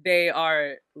they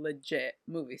are legit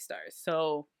movie stars.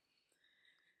 So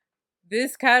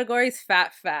this category is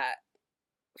fat.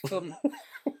 Film.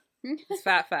 It's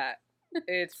fat.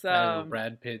 It's I know,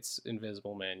 Brad Pitt's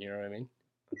Invisible Man, you know what I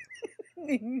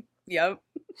mean? Yep.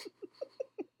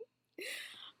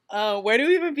 Where do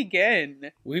we even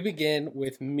begin? We begin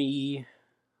with me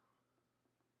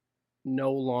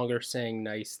no longer saying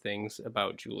nice things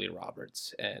about Julia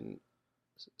Roberts and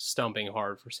stumping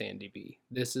hard for Sandy B.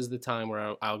 This is the time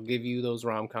where I'll give you those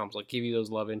rom-coms, I'll give you those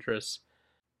love interests.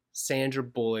 Sandra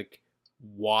Bullock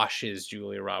washes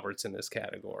Julia Roberts in this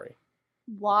category.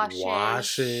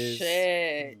 Washes.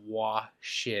 Shit.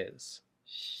 Washes.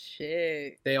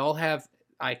 Shit. They all have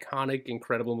iconic,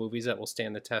 incredible movies that will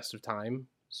stand the test of time.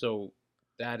 So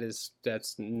that's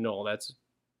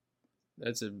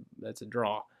a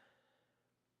draw.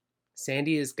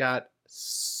 Sandy has got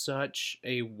such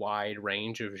a wide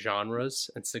range of genres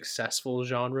and successful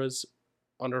genres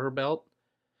under her belt.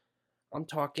 I'm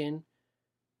talking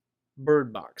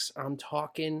Bird Box. I'm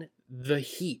talking The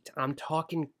Heat. I'm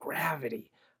talking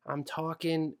Gravity. I'm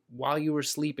talking While You Were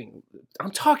Sleeping.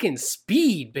 I'm talking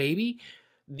Speed, baby.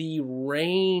 The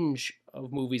range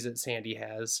of movies that Sandy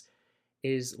has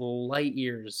is light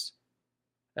years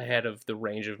ahead of the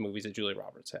range of movies that Julia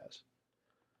Roberts has.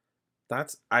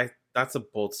 That's a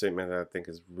bold statement that I think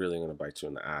is really gonna bite you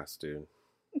in the ass, dude.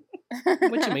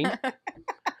 What you mean?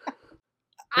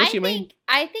 What you mean?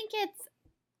 I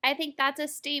think that's a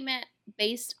statement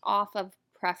based off of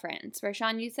preference.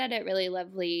 Rashawn, you said it really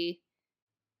lovely.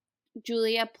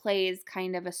 Julia plays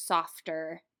kind of a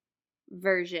softer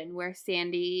version where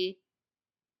Sandy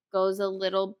goes a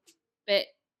little bit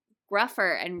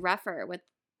gruffer and rougher with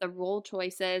the role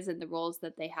choices and the roles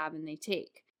that they have and they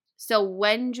take. So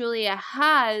when Julia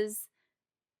has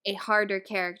a harder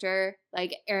character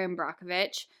like Erin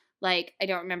Brockovich, like I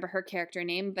don't remember her character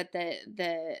name, but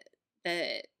the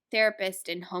therapist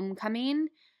in Homecoming,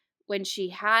 when she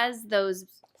has those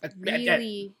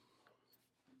really,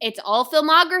 it's all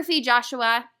filmography,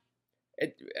 Joshua.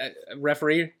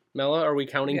 Referee Mela, are we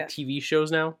counting Yeah. TV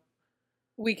shows now?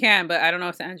 We can, but I don't know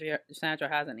if Sandra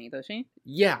has any, does she?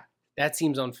 Yeah, that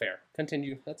seems unfair.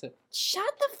 Continue. That's it.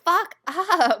 Shut the fuck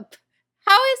up.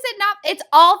 How is it not? It's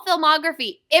all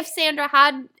filmography. If Sandra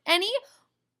had any,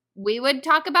 we would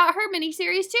talk about her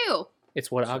miniseries too. It's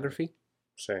whatography.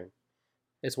 Shame.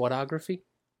 It's whatography.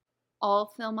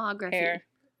 All filmography. Hair.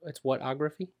 It's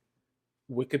whatography.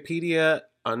 Wikipedia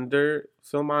under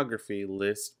filmography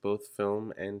lists both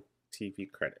film and TV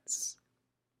credits.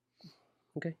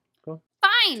 Okay, go on.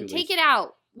 Fine, Too take lazy. it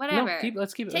out. Whatever.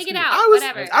 Let's keep it. Take let's it keep out. I was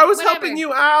Whatever. I was Whatever. helping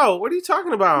you out. What are you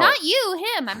talking about? Not you,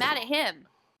 him. I'm mad at him.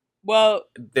 Well,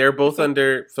 They're both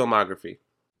under filmography.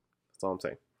 That's all I'm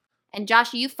saying. And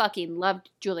Josh, you fucking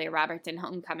loved Julia Roberts in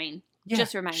Homecoming. Yeah,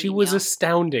 Just reminding she was you.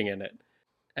 astounding in it.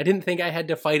 I didn't think I had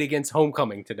to fight against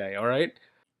Homecoming today. All right.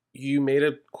 You made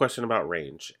a question about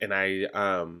range, and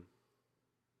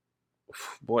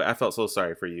boy, I felt so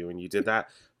sorry for you when you did that.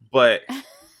 But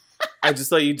I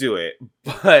just let you do it.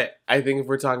 But I think if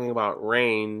we're talking about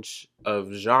range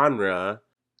of genre,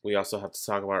 we also have to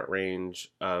talk about range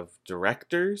of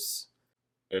directors.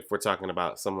 If we're talking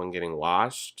about someone getting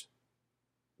washed,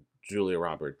 Julia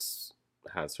Roberts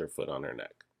has her foot on her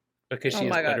neck. Because she Oh has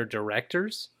my God. better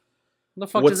directors? What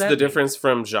the fuck What's does that the mean? difference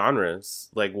from genres?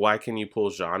 Like, why can you pull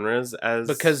genres as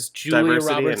Because Julia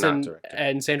diversity Roberts not and, director?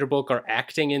 and Sandra Bullock are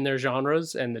acting in their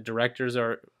genres, and the directors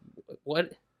are...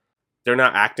 What? They're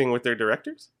not acting with their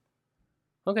directors?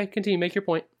 Okay, continue. Make your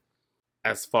point.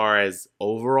 As far as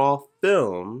overall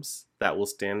films that will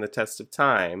stand the test of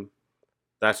time,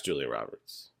 that's Julia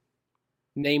Roberts.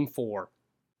 Name 4.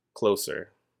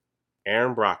 Closer.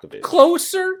 Aaron Brockovich.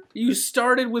 Closer? You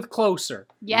started with Closer.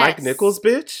 Yes. Mike Nichols,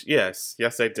 bitch? Yes,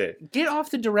 I did. Get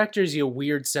off the directors, you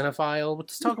weird cinephile.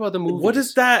 Let's talk about the movie. What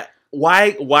is that?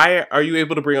 Why are you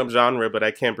able to bring up genre, but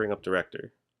I can't bring up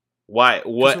director? Why? What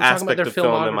we're talking about aspect their of film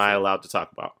am I filmography. allowed to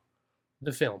talk about?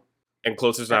 The film. And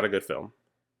Closer's not a good film.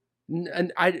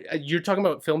 And you're talking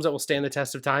about films that will stand the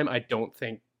test of time. I don't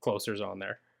think Closer's on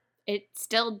there. It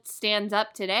still stands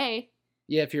up today.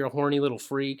 Yeah, if you're a horny little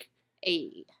freak.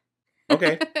 Hey.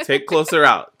 Okay, take Closer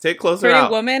out. Take Closer Pretty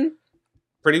out. Woman.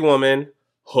 Pretty Woman,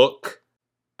 Hook,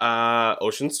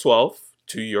 Ocean's 12,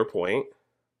 to your point,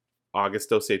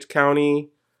 August Osage County,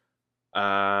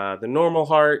 The Normal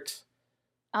Heart,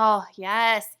 Oh,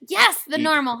 yes. Yes, The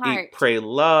Normal Heart. Eat, Pray,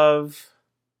 Love,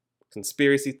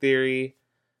 Conspiracy Theory.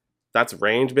 That's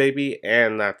range, baby,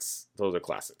 and those are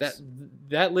classics.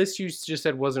 That list you just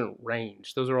said wasn't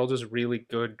range. Those are all just really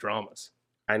good dramas.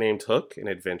 I named Hook, an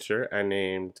adventure. I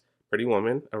named Pretty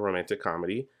Woman, a romantic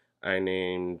comedy. I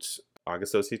named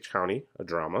August Osage County, a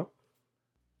drama.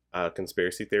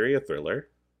 Conspiracy Theory, a thriller.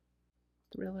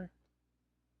 Thriller.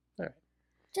 All right.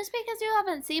 Just because you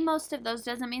haven't seen most of those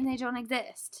doesn't mean they don't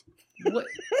exist. What?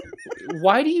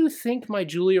 Why do you think my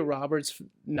Julia Roberts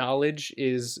knowledge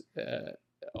is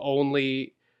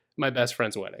only My Best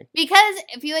Friend's Wedding? Because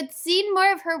if you had seen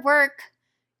more of her work,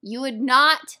 you would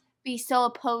not be so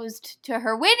opposed to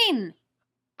her winning.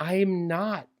 I'm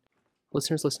not.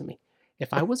 Listeners, listen to me.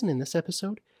 If I wasn't in this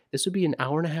episode, this would be an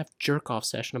 1.5-hour jerk-off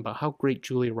session about how great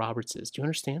Julia Roberts is. Do you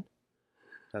understand?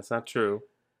 That's not true.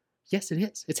 Yes, it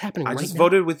is. It's happening I right just now.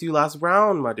 voted with you last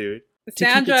round, my dude.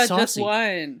 Sandra just saucy.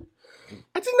 won.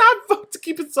 I did not vote to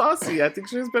keep it saucy. I think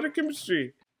she has better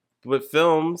chemistry. But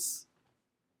films,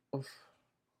 oof,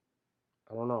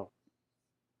 I don't know.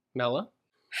 Mella?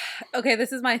 Okay,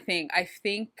 this is my thing. I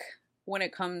think when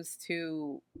it comes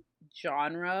to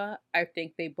genre, I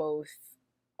think they both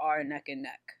are neck and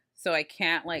neck. So I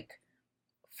can't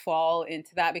fall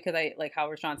into that because I like how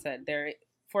Rashawn said, there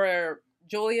for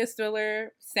Julia's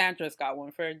thriller, Sandra's got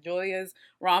one. For Julia's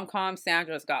rom-com,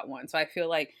 Sandra's got one. So I feel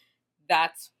like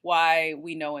that's why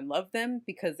we know and love them,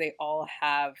 because they all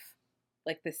have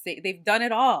the same, they've done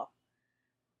it all.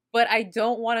 But I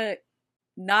don't want to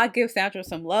not give Sandra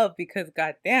some love because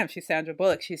goddamn, she's Sandra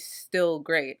Bullock. She's still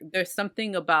great. There's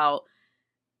something about,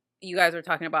 you guys were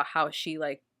talking about how she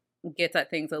gets at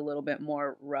things a little bit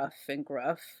more rough and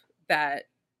gruff that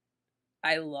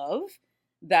I love,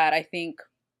 that I think,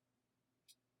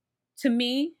 to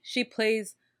me, she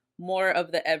plays more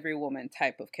of the every woman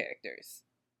type of characters.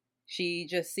 She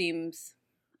just seems,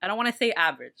 I don't want to say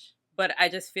average, but I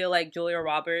just feel like Julia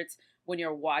Roberts, when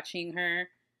you're watching her,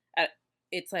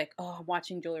 it's like, oh, I'm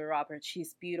watching Julia Roberts.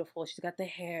 She's beautiful. She's got the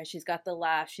hair. She's got the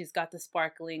laugh. She's got the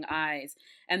sparkling eyes.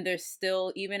 And there's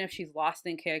still, even if she's lost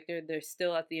in character, there's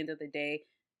still, at the end of the day,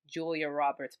 Julia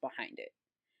Roberts behind it.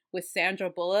 With Sandra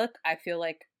Bullock, I feel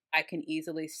like I can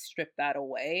easily strip that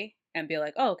away and be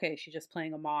like, oh, okay, she's just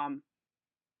playing a mom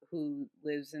who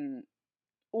lives in...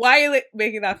 Why are you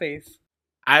making that face?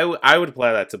 I would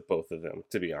apply that to both of them,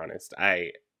 to be honest.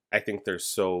 I think they're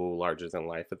so larger than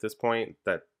life at this point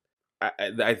that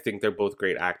I think they're both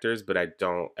great actors, but I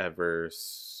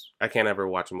can't ever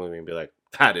watch a movie and be like,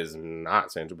 that is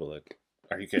not Sandra Bullock.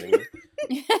 Are you kidding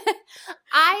me?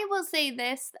 I will say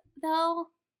this, though.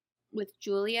 With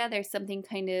Julia, there's something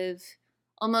kind of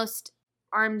almost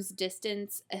arm's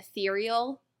distance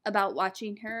ethereal about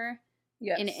watching her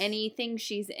in anything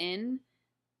she's in.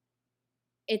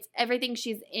 It's everything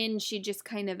she's in, she just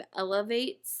kind of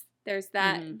elevates. There's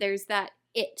that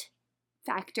it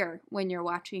factor when you're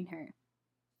watching her.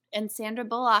 And Sandra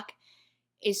Bullock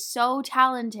is so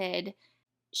talented.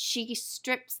 She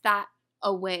strips that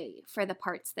away for the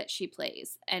parts that she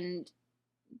plays. And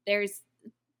there's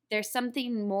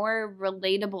something more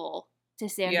relatable to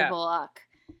Sandra Bullock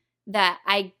that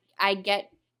I get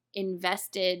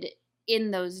invested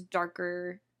in those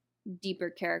darker, deeper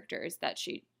characters that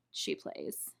she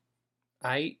plays.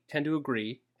 I tend to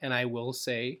agree, and I will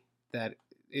say that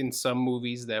in some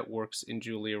movies that works in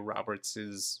Julia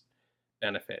Roberts'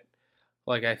 benefit.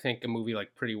 Like, I think a movie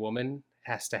like Pretty Woman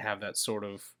has to have that sort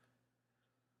of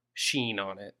sheen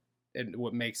on it, and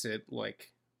what makes it,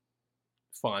 like,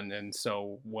 fun and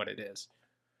so what it is.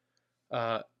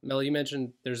 Mel, you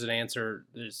mentioned there's an answer,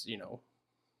 there's,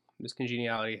 Miss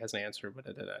Congeniality has an answer, but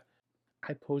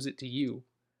I pose it to you.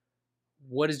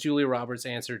 What is Julia Roberts'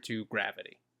 answer to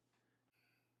Gravity?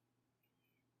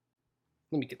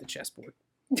 Let me get the chessboard.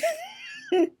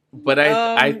 But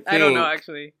I think, I don't know,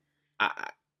 actually.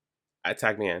 I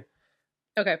tag me in.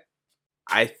 Okay.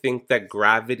 I think that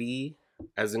Gravity,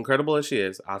 as incredible as she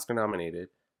is, Oscar nominated,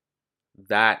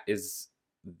 that is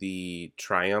the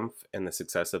triumph and the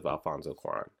success of Alfonso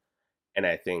Cuarón. And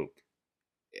I think,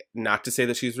 not to say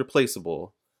that she's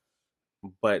replaceable,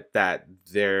 but that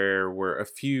there were a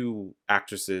few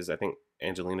actresses, I think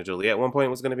Angelina Jolie at one point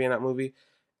was going to be in that movie,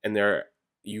 and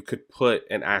you could put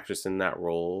an actress in that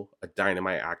role, a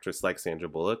dynamite actress like Sandra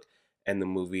Bullock, and the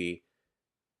movie,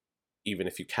 even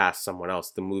if you cast someone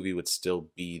else, the movie would still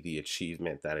be the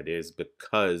achievement that it is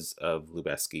because of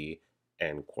Lubezki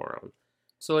and Cuarón.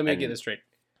 So let me get this straight.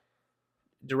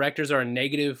 Directors are a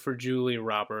negative for Julia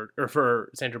Roberts, or for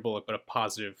Sandra Bullock, but a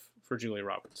positive for Julia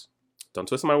Roberts. Don't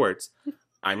twist my words.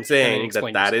 I'm saying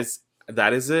that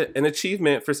is an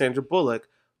achievement for Sandra Bullock,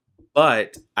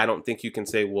 but I don't think you can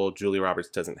say, well, Julia Roberts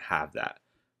doesn't have that,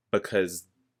 because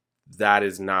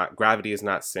Gravity is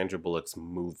not Sandra Bullock's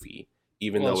movie.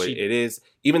 Even though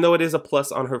it is a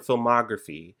plus on her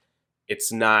filmography,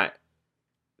 it's not.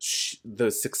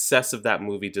 The success of that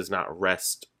movie does not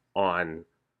rest on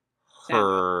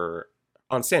her,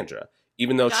 on Sandra.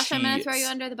 Even though Josh, I'm gonna throw you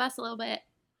under the bus a little bit.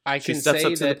 She steps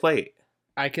up to the plate.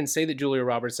 I can say that Julia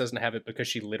Roberts doesn't have it because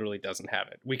she literally doesn't have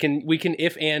it. We can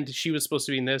if and she was supposed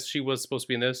to be in this, she was supposed to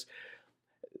be in this.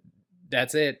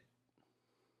 That's it.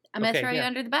 I'm gonna throw you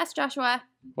under the bus, Joshua.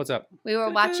 What's up? We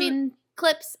were watching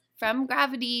clips from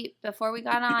Gravity before we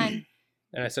got on.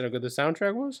 And I said how good the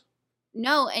soundtrack was?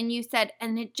 No, and you said,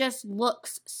 and it just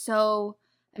looks so,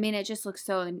 it just looks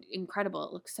so incredible.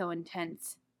 It looks so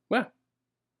intense. Well,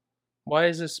 why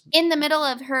is this? In the middle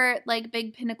of her,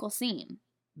 big pinnacle scene.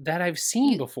 That I've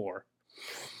seen before.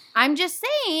 I'm just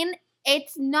saying,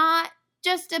 it's not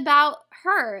just about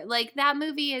her. That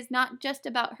movie is not just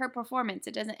about her performance.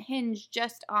 It doesn't hinge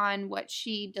just on what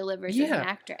she delivers as an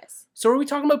actress. So are we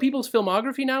talking about people's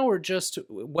filmography now, or just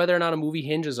whether or not a movie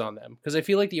hinges on them? Because I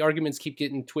feel like the arguments keep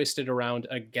getting twisted around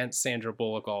against Sandra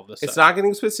Bullock all of this. It's not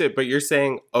getting twisted, but you're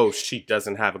saying, oh, she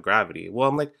doesn't have a Gravity. Well,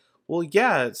 I'm like, well,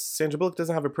 yeah, Sandra Bullock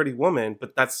doesn't have a Pretty Woman,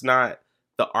 but that's not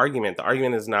the argument. The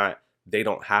argument is not they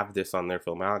don't have this on their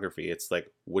filmography. It's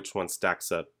like which one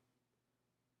stacks up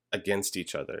against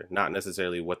each other, not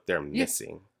necessarily what they're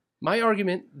missing. My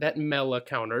argument that Mela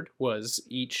countered was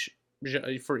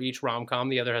for each rom-com,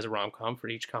 the other has a rom-com. For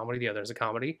each comedy, the other has a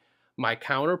comedy. My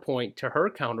counterpoint to her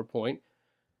counterpoint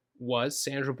was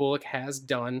Sandra Bullock has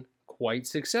done quite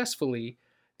successfully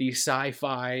the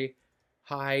sci-fi,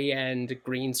 high-end,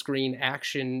 green screen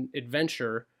action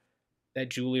adventure that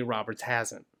Julia Roberts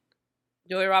hasn't.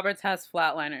 Julia Roberts has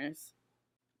Flatliners.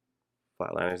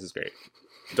 Flatliners is great.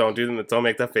 Don't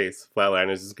make that face.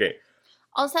 Flatliners is great.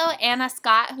 Also, Anna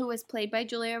Scott, who was played by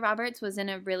Julia Roberts, was in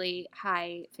a really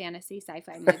high fantasy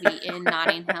sci-fi movie in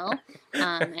Notting Hill.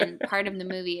 And part of the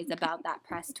movie is about that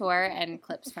press tour and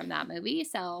clips from that movie.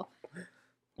 So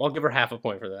I'll give her half a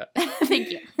point for that.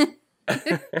 Thank you.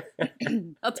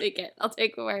 I'll take it. I'll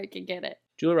take where I can get it.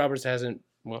 Julia Roberts hasn't,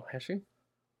 has she?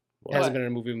 What? Hasn't been in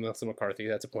a movie with Melissa McCarthy.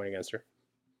 That's a point against her.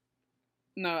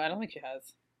 No, I don't think she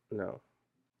has. No.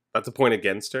 That's a point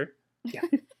against her? Yeah.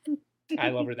 I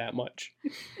love her that much.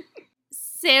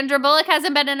 Sandra Bullock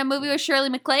hasn't been in a movie with Shirley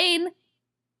MacLaine.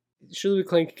 Shirley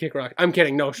MacLaine can kick rock. I'm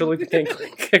kidding. No, Shirley MacLaine can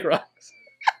kick rocks.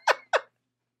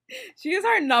 She is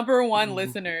our number one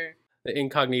listener. The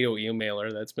incognito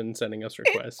emailer that's been sending us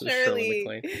requests is Shirley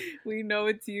MacLaine. We know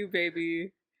it's you,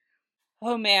 baby.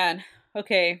 Oh, man.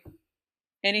 Okay.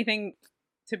 Anything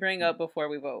to bring up before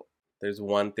we vote? There's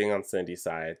one thing on Cindy's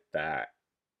side that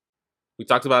we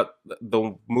talked about.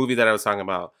 The movie that I was talking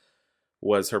about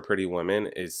was her Pretty Woman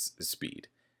is Speed.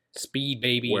 Speed,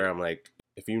 baby. Where I'm like,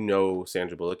 if you know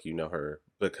Sandra Bullock, you know her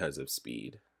because of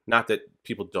Speed. not that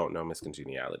people don't know Miss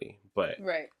Congeniality, but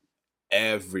Right.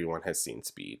 everyone has seen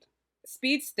Speed.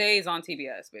 Speed stays on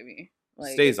TBS, baby.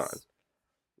 Stays on.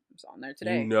 It's on there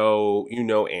today. You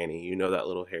know Annie. You know that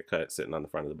little haircut sitting on the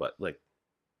front of the butt. Like,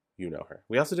 you know her.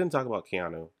 We also didn't talk about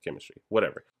Keanu chemistry.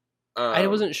 Whatever. I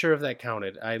wasn't sure if that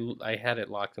counted. I had it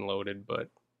locked and loaded, but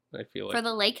I feel like For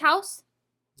the lake house?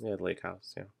 Yeah, Lake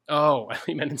House. Yeah. Oh, I thought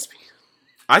you meant in Speed.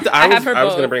 I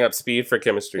was going to bring up Speed for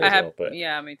chemistry as well, but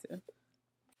yeah, me too.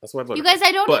 That's what I You guys,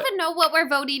 I don't even know what we're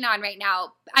voting on right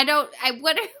now.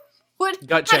 What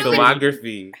Gut check.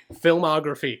 Filmography.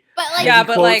 Filmography. But like, Yeah,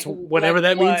 but Quotes, like whatever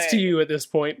like that means what? to you at this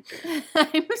point.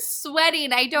 I'm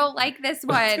sweating. I don't like this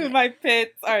one. My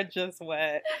pits are just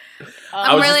wet.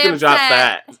 I was really just going to drop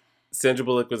upset. that. Sandra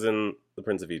Bullock was in The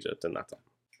Prince of Egypt, and that's all.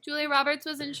 Julia Roberts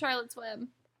was in Charlotte's Web.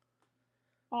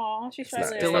 Aw, she's It's not-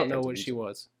 Charlotte. Still don't know what she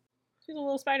was. She's a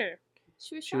little spider.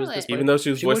 She was She was Charlotte. the Even though she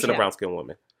was She was voicing a Shan. brown-skinned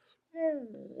woman.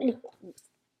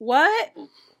 What?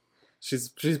 She's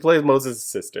played Moses'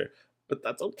 sister. But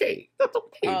that's okay. That's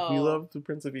okay. We Oh. love The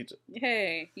Prince of Egypt.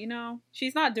 Hey,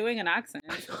 she's not doing an accent.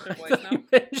 It's just her voice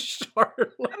now.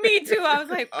 Charlotte. Me too. I was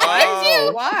like,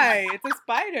 Oh. why? It's a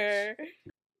spider.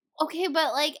 Okay,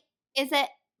 but like, is it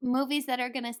movies that are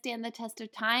gonna stand the test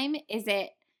of time? Is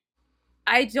it?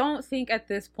 I don't think at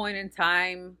this point in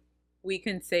time we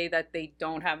can say that they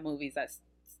don't have movies that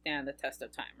stand the test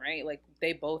of time, right? Like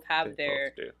they both have They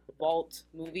their both do. vault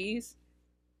movies.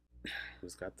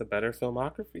 Who's got the better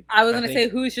filmography? I was I gonna think- say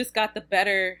who's just got the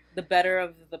better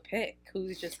of the pick.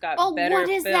 Who's just got Oh, better what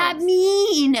does films. that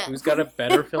mean? Who's got a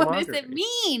better filmography? What does it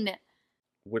mean?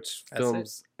 Which That's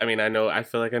films? I mean, I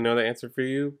feel like I know the answer for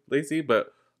you, Lacey,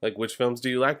 but like, which films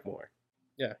do you like more?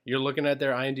 Yeah, you're looking at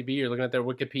their IMDb, you're looking at their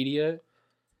Wikipedia,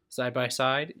 side by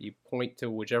side. You point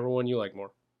to whichever one you like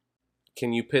more.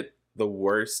 Can you pit the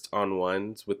worst on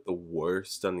ones with the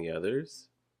worst on the others?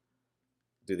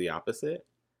 Do the opposite?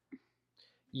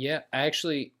 Yeah,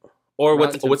 actually, Or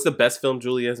Rotten what's the best film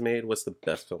Julia has made? What's the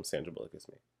best film Sandra Bullock has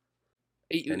made?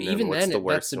 And even what's then, the that's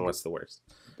worst and what's the worst?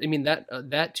 I mean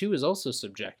that too is also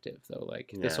subjective though.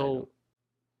 Like this Yeah, I whole know.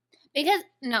 Because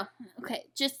no, okay,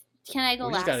 just can I go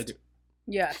we last? just gotta do.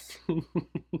 Yes.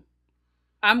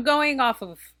 I'm going off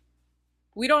of.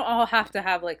 We don't all have to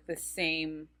have like the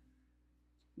same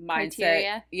mindset.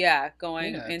 Criteria? Yeah,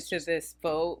 going Yeah, it's into this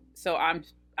vote. So I'm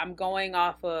going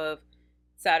off of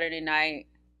Saturday night.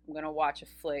 I'm gonna watch a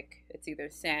flick. It's either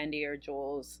Sandy or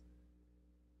Joel's.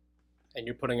 And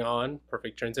you're putting on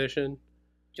perfect transition.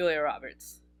 Julia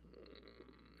Roberts.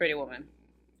 Pretty Woman.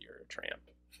 You're a tramp.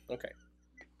 Okay.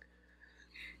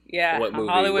 Yeah, What movie?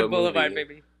 Hollywood What Boulevard, movie?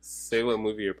 baby. Say what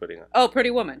movie you're putting on. Oh,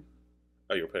 Pretty Woman.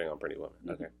 Oh, you're putting on Pretty Woman.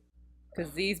 Mm-hmm. Okay.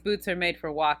 Because these boots are made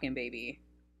for walking, baby.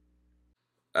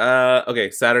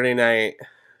 Okay, Saturday night,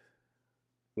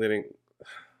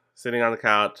 sitting on the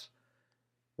couch,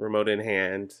 remote in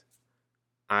hand.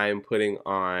 I'm putting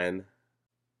on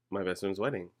My Best Friend's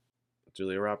Wedding,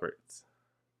 Julia Roberts.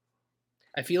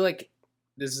 I feel like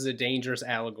this is a dangerous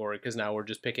allegory because now we're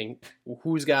just picking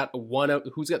who's got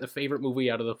the favorite movie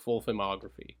out of the full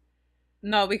filmography.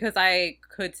 No, because I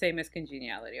could say Miss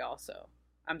Congeniality also.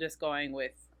 I'm just going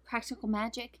with Practical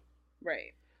Magic.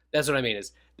 right. That's what I mean.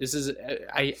 Is this is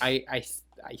I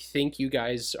think you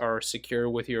guys are secure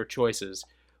with your choices,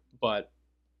 but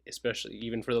especially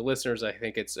even for the listeners, I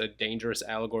think it's a dangerous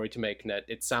allegory to make. That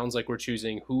it sounds like we're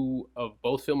choosing who of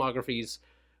both filmographies,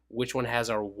 which one has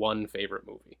our one favorite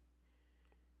movie.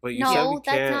 But you said we No,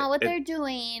 that's can't- not what it- they're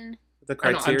doing. The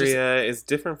I know, I'm just- criteria is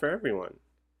different for everyone.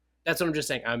 That's what I'm just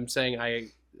saying. I'm saying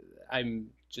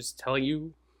I'm just telling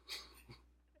you.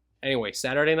 Anyway,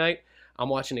 Saturday night, I'm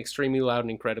watching Extremely Loud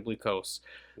and Incredibly Close.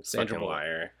 Sandra Fucking Bullock.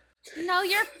 liar. No,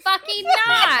 you're fucking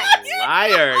not.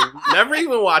 Liar. Never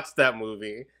even watched that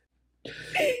movie.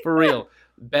 For real.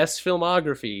 Best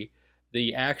filmography,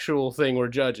 the actual thing we're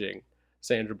judging,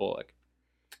 Sandra Bullock.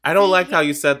 I don't like how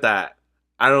you said that.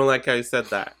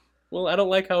 Well, I don't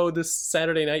like how this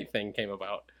Saturday night thing came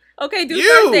about. Okay, do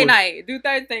You! Thursday night. Do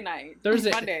Thursday night.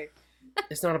 Thursday- Monday.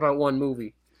 It's not about one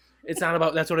movie. It's not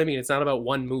about, that's what I mean. It's not about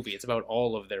one movie. It's about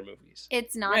all of their movies.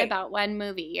 It's not Right. about one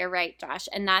movie. You're right, Josh.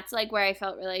 And that's like where I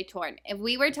felt really torn. If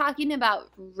we were talking about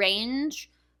range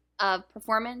of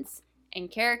performance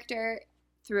and character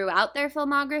throughout their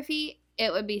filmography,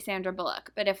 it would be Sandra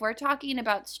Bullock. But if we're talking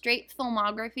about straight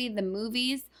filmography, the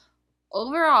movies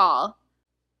overall,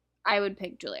 I would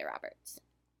pick Julia Roberts.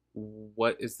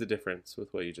 What is the difference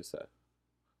with what you just said?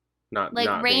 Not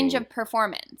Range being- of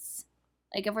performance.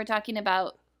 Like if we're talking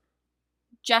about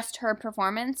just her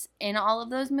performance in all of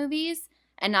those movies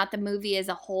and not the movie as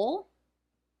a whole,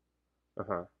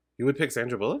 Uh-huh. You would pick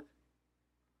Sandra Bullock?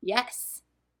 yes.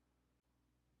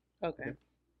 Okay.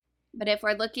 But if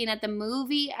we're looking at the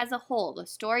movie as a whole, the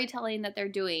storytelling that they're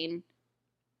doing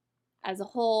as a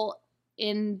whole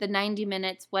in the 90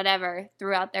 minutes, whatever,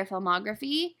 throughout their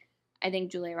filmography, I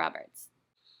think Julia Roberts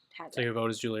has So it. your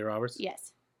vote is Julia Roberts?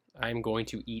 Yes. I'm going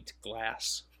to eat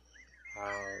glass.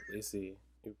 Wow, Lacey,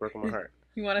 you've broken my heart.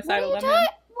 You want to What side are with you lemon?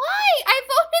 Why? I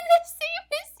voted the same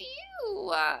as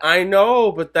you. I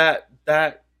know, but that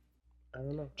I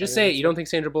don't know. Just I say didn't it. You don't think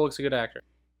Sandra Bullock's a good actor?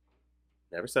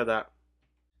 Never said that.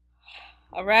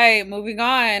 All right, moving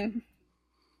on.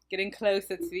 Getting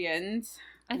closer to the end.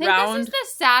 I think this is the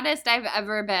saddest I've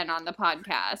ever been on the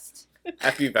podcast.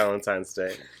 Happy Valentine's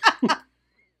Day.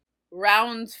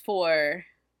 Round 4,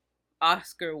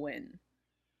 Oscar win.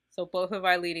 So both of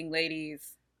our leading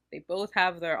ladies, they both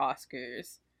have their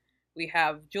Oscars. We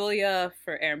have Julia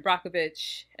for Erin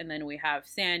Brockovich, and then we have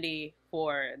Sandy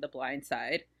for The Blind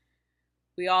Side.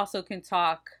 We also can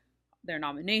talk their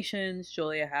nominations.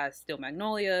 Julia has Steel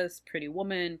Magnolias, Pretty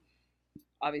Woman,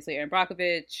 obviously Erin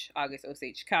Brockovich, August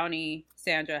Osage County.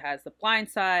 Sandra has The Blind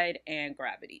Side and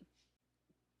Gravity.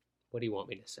 What do you want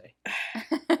me to say?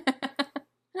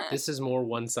 This is more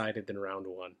one-sided than round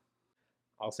 1.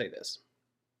 I'll say this.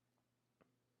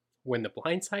 When The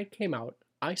Blind Side came out,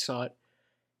 I saw it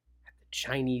at the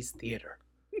Chinese Theater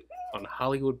on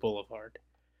Hollywood Boulevard.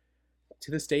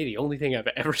 To this day, the only thing I've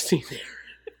ever seen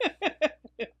there.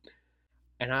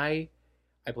 And I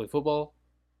played football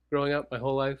growing up my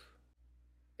whole life.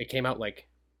 It came out like,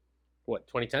 what,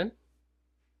 2010?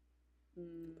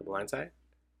 The Blind Side?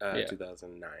 Yeah.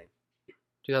 2009.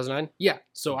 2009? Yeah.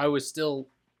 So I was still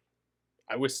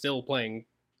playing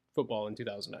football in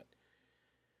 2009.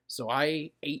 So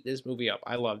I ate this movie up.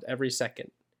 I loved every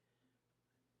second.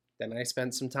 Then I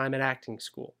spent some time at acting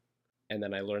school. And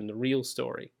then I learned the real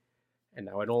story. And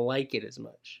now I don't like it as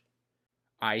much.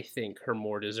 I think her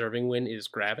more deserving win is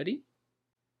Gravity.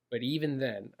 But even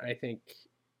then, I think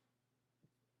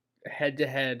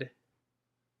head-to-head,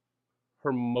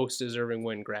 her most deserving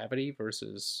win, Gravity,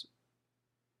 versus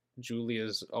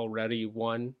Julia's already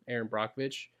won, Erin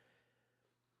Brockovich.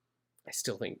 I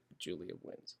still think Julia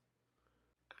wins.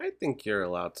 I think you're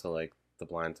allowed to like The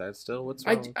Blind Side still. What's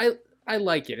wrong? I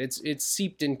like it. It's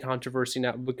seeped in controversy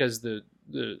now because the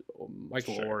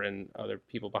Michael Orr and other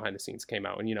people behind the scenes came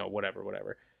out and whatever.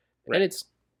 Right. And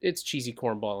it's cheesy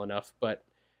cornball enough, but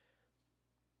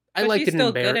I liked it. She's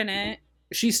still good in it.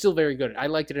 She's still very good. I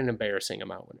liked it an embarrassing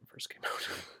amount when it first came out.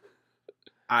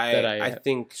 I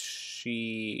think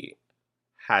she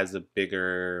has a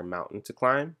bigger mountain to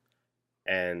climb,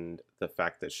 and the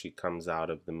fact that she comes out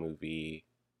of the movie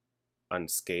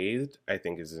unscathed, I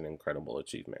think is an incredible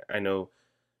achievement. I know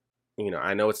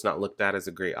it's not looked at as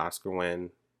a great Oscar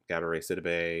win. Gabourey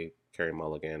Sidibe, Carey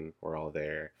Mulligan were all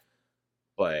there,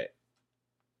 but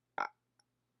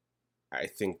I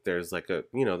think there's like a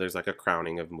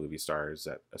crowning of movie stars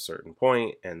at a certain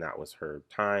point, and that was her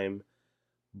time.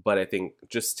 But I think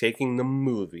just taking the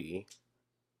movie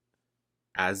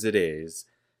as it is,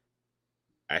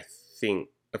 I think,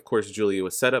 of course, Julia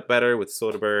was set up better with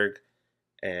Soderbergh,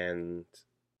 and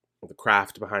the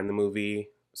craft behind the movie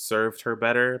served her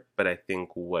better. But I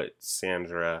think what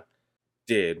Sandra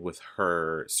did with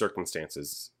her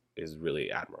circumstances is really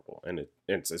admirable, and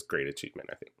it's a great achievement,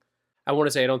 I think. I want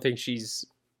to say I don't think she's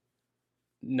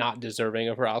not deserving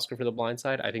of her Oscar for The Blind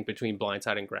Side. I think between Blind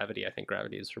Side and Gravity, I think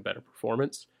Gravity is her better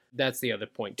performance. That's the other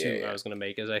point too I was going to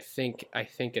make, is I think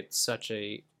it's such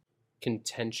a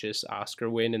contentious Oscar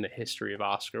win in the history of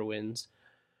Oscar wins,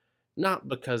 not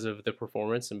because of the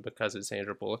performance and because it's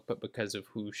Sandra Bullock, but because of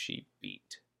who she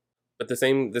beat. But the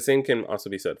same can also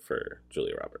be said for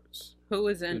Julia Roberts. Who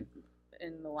was in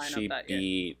the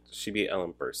lineup She beat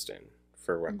Ellen Burstyn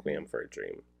for Requiem for a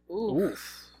Dream. Ooh.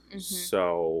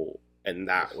 So, and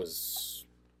that was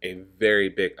a very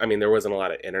big, I mean, there wasn't a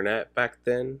lot of internet back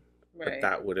then, but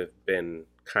that would have been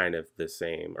kind of the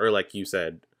same. Or like you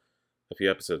said a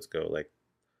few episodes ago, like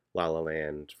La La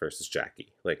Land versus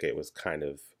Jackie. Like it was kind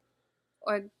of...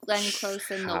 Or Glenn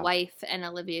Close and The Wife and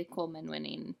Olivia Colman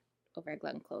winning over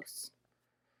Glenn Close.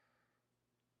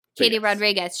 Katie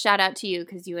Rodriguez, shout out to you,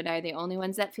 because you and I are the only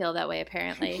ones that feel that way,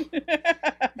 apparently.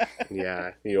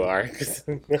 Yeah, you are.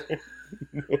 The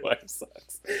Wife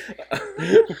sucks.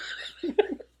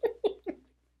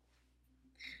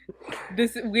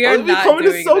 We are not Coleman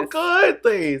doing is so this. good,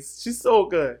 Lace. She's so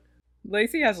good.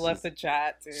 Lacey has left the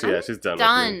chat. Too. Yeah, she's done.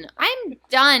 I'm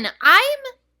done.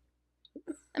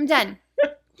 I'm done.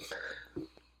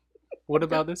 What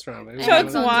about this round?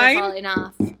 Chuck's wine. Falling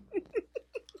off.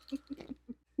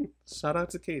 Shout out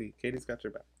to Katie. Katie's got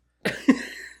your back.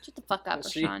 Shut the fuck up,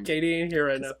 Rashawn. Katie ain't here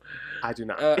right now. I do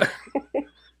not.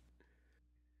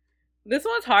 This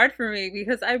one's hard for me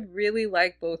because I really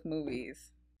like both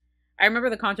movies. I remember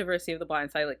the controversy of The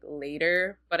Blind Side like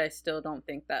later, but I still don't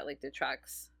think that like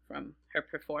detracts from her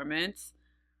performance.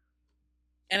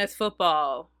 And it's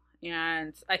football.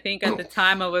 And I think at the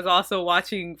time I was also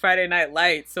watching Friday Night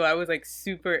Lights, so I was like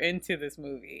super into this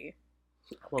movie.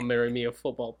 Well, marry me a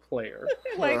football player.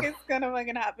 Like it's gonna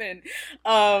fucking happen.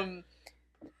 Oh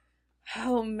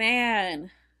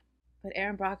man. But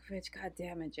Aaron Brockovich, god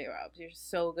damn it, J-Rob, you're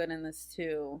so good in this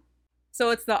too.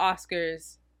 So it's the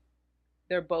Oscars.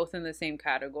 They're both in the same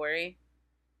category.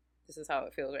 This is how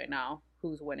it feels right now.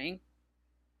 Who's winning?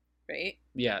 Right?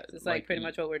 Yeah. This is like pretty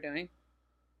much what we're doing.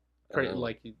 Pretty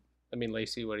I mean,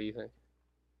 Lacey, what do you think?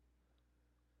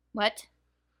 What?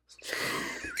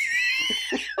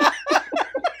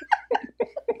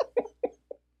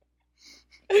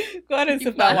 Go ahead and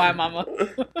sip that wine, mama.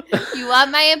 You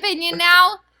want my opinion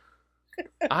now?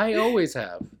 I always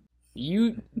have. Do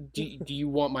you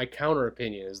want my counter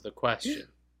opinion is the question.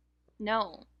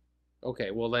 No.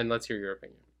 Okay, well then let's hear your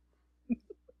opinion.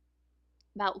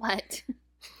 About what?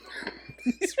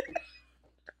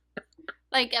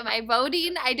 Like, am I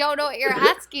voting? I don't know what you're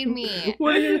asking me.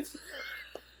 What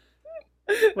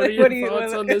are your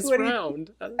thoughts on this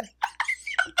round? I'm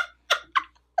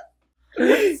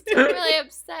still really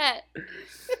upset.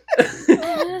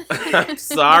 I'm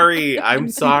sorry. I'm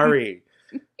sorry.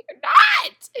 You're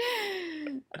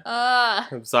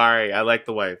not! I'm sorry. I like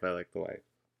the wife.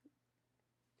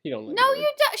 You don't like No, you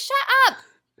don't. Shut up!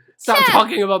 Stop Shut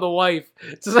talking about the wife.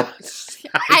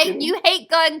 You hate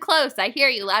going close. I hear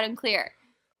you loud and clear.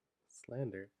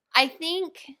 Slander. I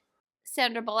think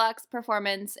Sandra Bullock's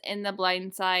performance in The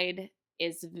Blind Side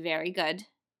is very good.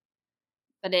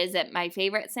 But is it my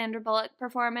favorite Sandra Bullock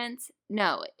performance?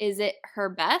 No. Is it her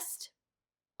best?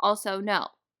 Also, no.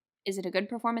 Is it a good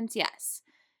performance? Yes.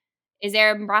 Is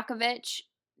Aaron Brockovich,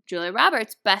 Julia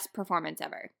Roberts' best performance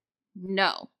ever?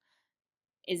 No.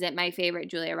 Is it my favorite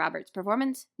Julia Roberts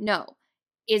performance? No.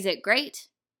 Is it great?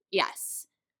 Yes.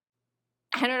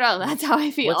 I don't know. That's how I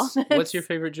feel. What's your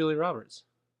favorite Julia Roberts?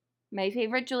 My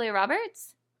favorite Julia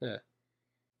Roberts? Yeah.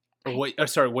 What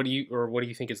do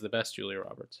you think is the best Julia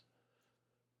Roberts?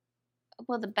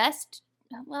 Well, the best.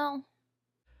 Well,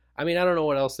 I mean, I don't know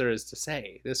what else there is to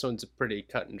say. This one's a pretty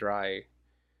cut and dry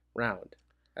round,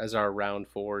 as our round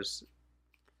fours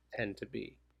tend to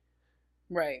be.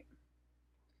 Right.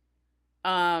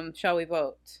 Shall we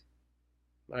vote?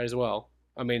 Might as well.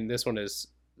 I mean, this one is,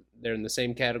 they're in the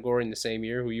same category in the same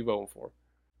year. Who are you voting for?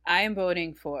 I am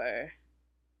voting for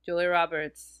Julia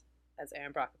Roberts as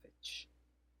Aaron Brockovich.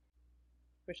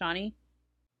 Rashani?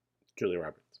 Julia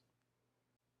Roberts.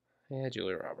 Yeah,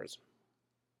 Julia Roberts.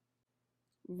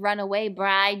 Runaway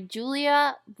Bride,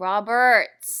 Julia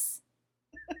Roberts.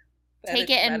 Take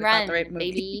it and run,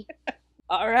 baby.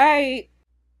 All right.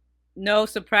 No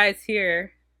surprise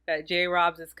here that J.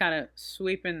 Robs is kind of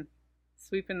sweeping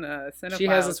the cinephiles. She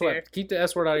hasn't swept. Keep the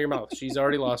S word out of your mouth. She's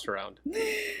already lost her round. What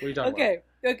are you talking about?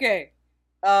 Okay.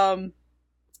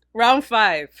 Round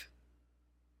 5.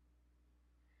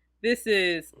 This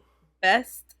is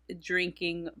best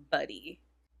drinking buddy.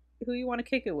 Who you want to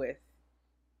kick it with?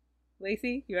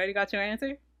 Lacey, you already got your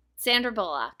answer? Sandra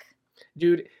Bullock.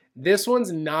 Dude, this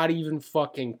one's not even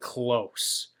fucking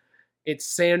close. It's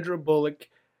Sandra Bullock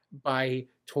by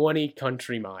 20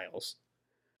 country miles.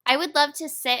 I would love to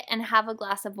sit and have a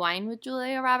glass of wine with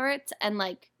Julia Roberts and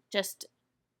like just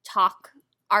talk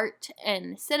art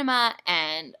and cinema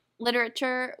and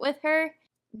literature with her.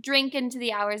 Drink into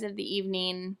the hours of the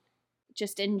evening,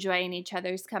 just enjoying each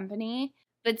other's company.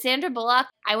 But Sandra Bullock,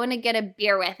 I want to get a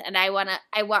beer with, and I want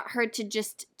her to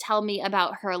just tell me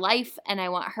about her life, and I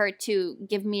want her to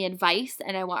give me advice,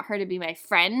 and I want her to be my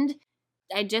friend.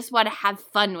 I just want to have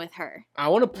fun with her. I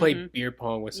want to play beer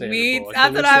pong with Sandra Bullock.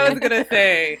 That's what I was going to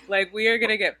say. Like, we are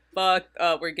going to get fucked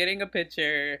up. We're getting a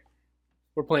picture.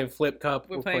 We're playing flip cup.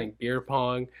 We're playing beer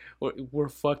pong. We're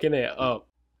fucking it up.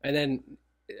 And then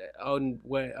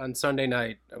on Sunday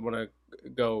night, I want to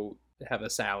go have a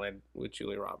salad with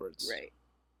Julia Roberts. Right.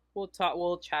 We'll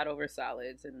chat over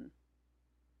salads and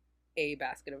a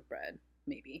basket of bread,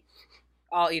 maybe.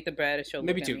 I'll eat the bread. She'll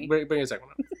maybe look two. at me. Bring a second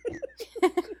one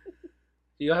up.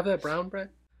 Do you have that brown bread?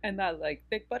 And that like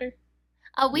thick butter?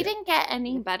 Oh, we didn't get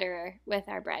any butter with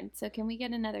our bread, so can we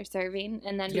get another serving?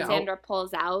 And then Sandra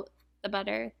pulls out the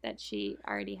butter that she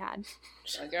already had.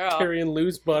 Girl. Carrying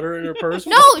loose butter in her purse?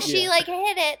 No, she like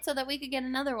hid it so that we could get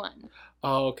another one.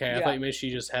 Oh, okay. I thought you meant she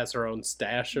just has her own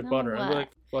stash of butter. I'm like,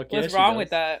 fuck yeah, what's wrong with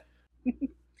that?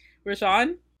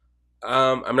 Rashawn?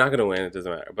 I'm not gonna win. It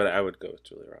doesn't matter. But I would go with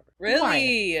Julia Roberts. Really?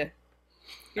 Why?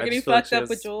 You're getting fucked up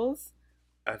with Jules?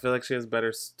 I feel like she has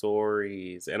better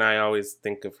stories. And I always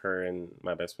think of her in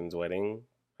My Best Friend's Wedding.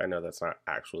 I know that's not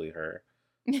actually her,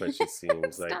 but she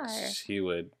seems like she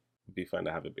would be fun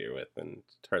to have a beer with, and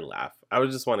her laugh. I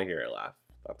would just want to hear her laugh.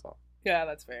 That's all. Yeah,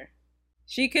 that's fair.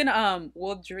 She can,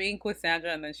 we'll drink with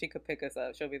Sandra and then she could pick us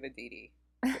up. She'll be the DD.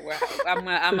 I'm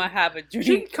gonna have a drink.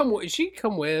 She'd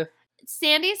come with.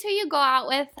 Sandy's who you go out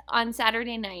with on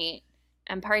Saturday night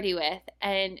and party with,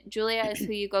 and Julia is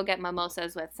who you go get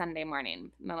mimosas with Sunday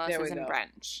morning. Mimosas and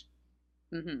brunch.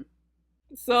 Mm-hmm.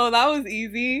 So that was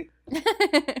easy.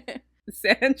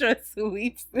 Sandra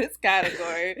sweeps this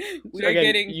category. We are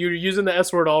getting. You're using the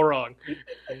S word all wrong.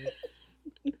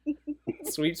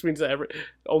 Sweeps means there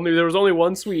was only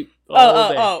one sweep.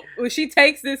 Well, she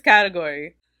takes this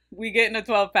category. We get in a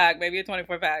 12-pack, maybe a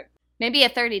 24-pack. Maybe a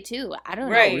 32. I don't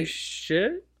know. Holy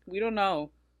shit. We don't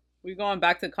know. We're going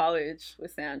back to college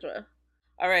with Sandra.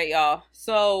 All right, y'all.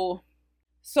 So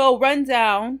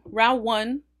rundown. Round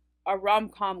 1, our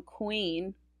rom-com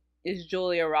queen is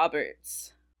Julia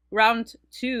Roberts. Round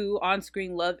 2,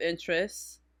 on-screen love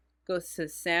interest goes to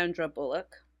Sandra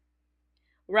Bullock.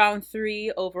 Round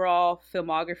 3, overall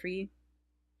filmography,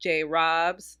 J.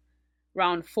 Robbs.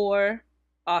 Round 4,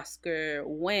 Oscar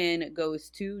win goes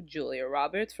to Julia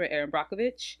Roberts for Erin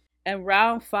Brockovich. And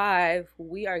round 5,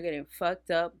 we are getting fucked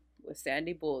up with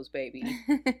Sandy Bulls, baby.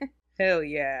 Hell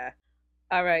yeah.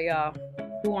 All right, y'all.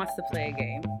 Who wants to play a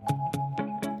game?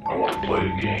 I want to play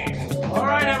a game. All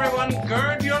right, everyone,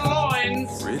 gird your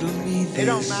loins. Riddle me this. It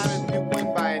don't matter if you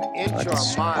win by an inch or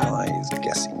a mile.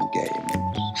 Guessing game.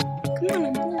 Come on,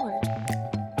 I'm bored.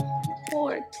 I'm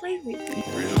bored. Play with me.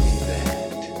 Riddle me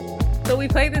that. So we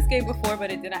played this game before,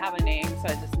 but it didn't have a name, so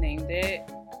I just named it.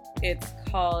 It's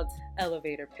called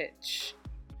Elevator Pitch.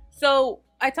 So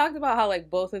I talked about how like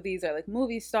both of these are like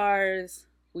movie stars.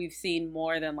 We've seen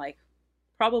more than like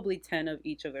probably 10 of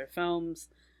each of their films,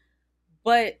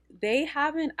 but they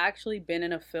haven't actually been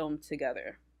in a film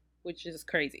together, which is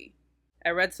crazy.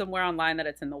 I read somewhere online that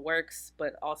it's in the works,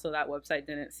 but also that website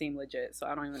didn't seem legit, so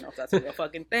I don't even know if that's a real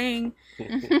fucking thing.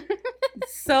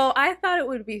 So I thought it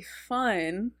would be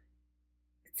fun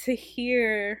to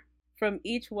hear from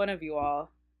each one of you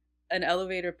all an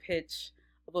elevator pitch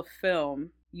of a film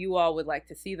you all would like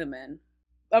to see them in.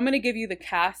 I'm going to give you the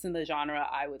cast and the genre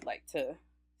I would like to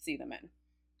see them in.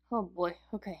 Oh boy,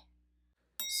 okay.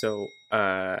 So,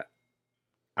 I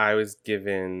was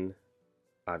given,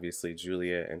 obviously,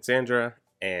 Julia and Sandra,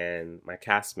 and my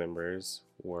cast members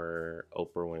were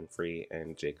Oprah Winfrey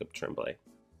and Jacob Tremblay.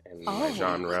 And my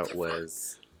genre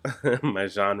was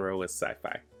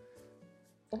sci-fi.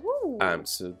 Ooh.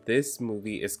 So this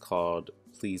movie is called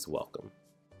Please Welcome.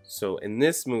 So in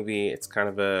this movie, it's kind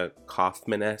of a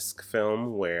Kaufman-esque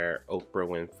film where Oprah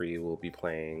Winfrey will be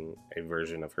playing a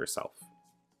version of herself.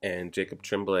 And Jacob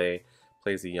Tremblay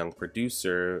plays a young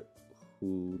producer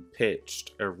who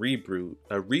pitched a reboot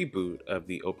of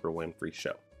the Oprah Winfrey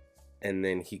Show. And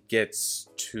then he gets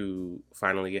to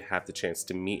finally have the chance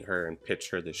to meet her and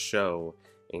pitch her the show,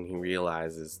 and he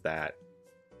realizes that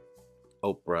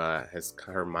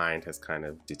her mind has kind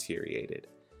of deteriorated.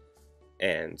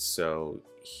 And so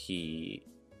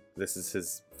this is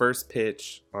his first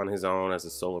pitch on his own as a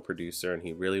solo producer, and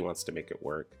he really wants to make it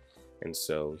work. And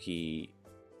so he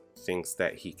thinks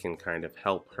that he can kind of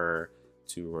help her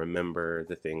to remember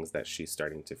the things that she's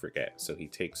starting to forget. So he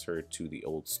takes her to the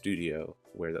old studio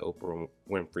where the Oprah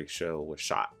Winfrey Show was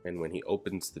shot. And when he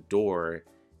opens the door,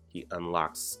 he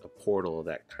unlocks a portal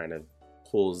that kind of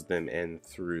pulls them in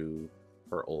through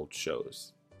her old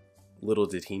shows. Little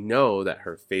did he know that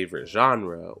her favorite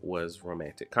genre was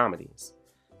romantic comedies.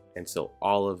 And so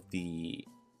all of the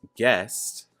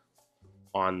guests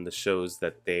on the shows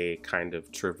that they kind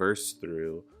of traverse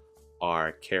through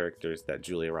are characters that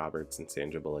Julia Roberts and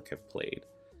Sandra Bullock have played.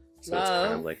 So it's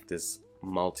kind of like this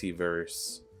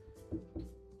multiverse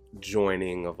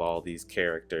joining of all these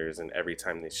characters, and every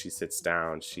time that she sits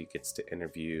down, she gets to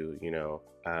interview,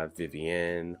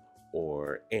 Vivienne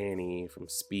or Annie from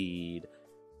Speed.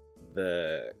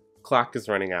 The clock is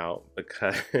running out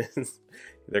because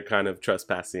they're kind of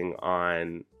trespassing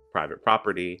on private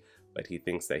property, but he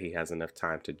thinks that he has enough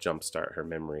time to jumpstart her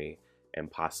memory and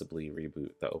possibly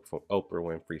reboot the Oprah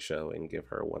Winfrey Show and give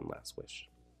her one last wish.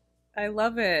 I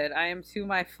love it. I am to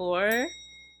my floor.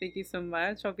 Thank you so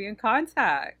much. I'll be in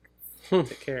contact.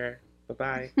 Take care.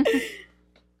 Bye-bye.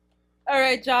 All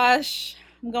right, Josh.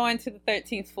 I'm going to the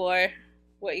 13th floor.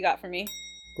 What you got for me?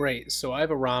 Great. So I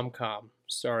have a rom-com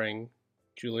starring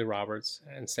Julia Roberts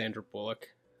and Sandra Bullock.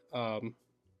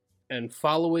 And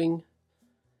following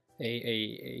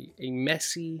a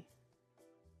messy,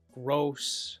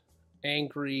 gross,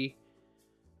 angry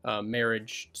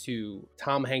marriage to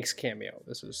Tom Hanks cameo.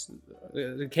 This is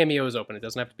the cameo is open. It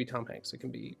doesn't have to be Tom Hanks. It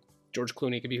can be George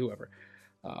Clooney. It can be whoever.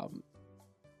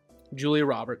 Julia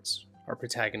Roberts, our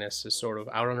protagonist, is sort of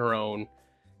out on her own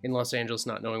in Los Angeles,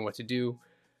 not knowing what to do.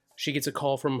 She gets a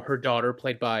call from her daughter,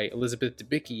 played by Elizabeth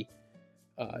Debicki.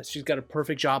 She's got a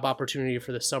perfect job opportunity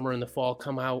for the summer and the fall.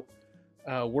 Come out,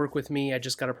 work with me. I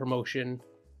just got a promotion.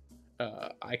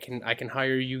 I can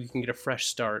hire you. You can get a fresh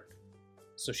start.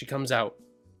 So she comes out,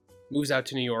 moves out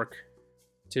to New York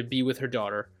to be with her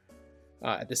daughter.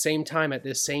 At the same time, at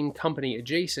this same company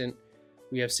adjacent,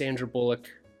 we have Sandra Bullock,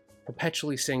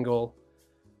 perpetually single,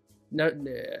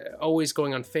 always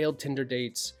going on failed Tinder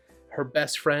dates. Her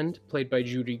best friend, played by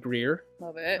Judy Greer,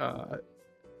 Love it.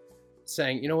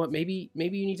 saying, you know what, maybe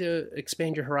you need to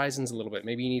expand your horizons a little bit.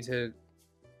 Maybe you need to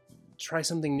try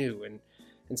something new. And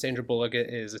Sandra Bullock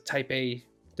is a type A,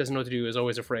 doesn't know what to do, is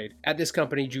always afraid. At this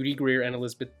company, Judy Greer and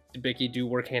Elizabeth Debicki do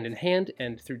work hand in hand,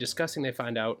 and through discussing, they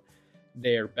find out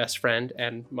their best friend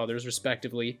and mothers,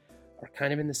 respectively, are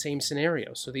kind of in the same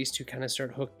scenario. So these two kind of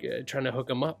start trying to hook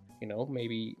them up. You know,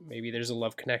 maybe there's a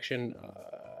love connection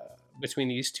between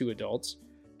these two adults.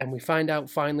 And we find out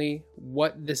finally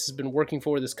what this has been working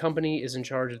for. This company is in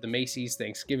charge of the Macy's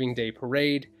Thanksgiving Day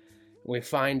Parade. We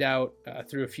find out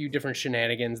through a few different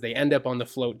shenanigans, they end up on the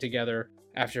float together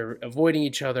after avoiding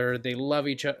each other. They love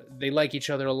each other. They like each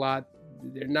other a lot.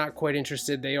 They're not quite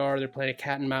interested. They're playing a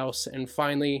cat and mouse. And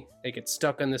finally, they get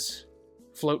stuck on this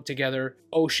float together.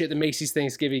 Oh shit, the Macy's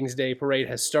Thanksgiving Day Parade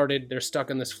has started. They're stuck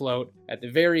on this float. At the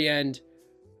very end,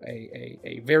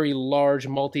 a very large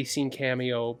multi-scene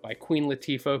cameo by Queen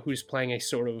Latifah, who's playing a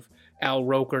sort of Al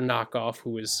Roker knockoff,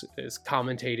 who is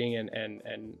commentating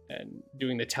and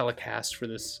doing the telecast for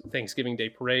this Thanksgiving Day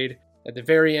Parade. At the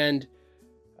very end,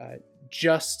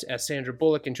 just as Sandra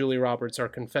Bullock and Julia Roberts are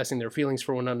confessing their feelings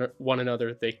for one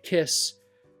another, they kiss.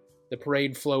 The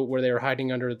parade float where they are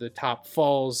hiding under the top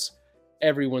falls.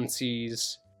 Everyone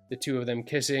sees the two of them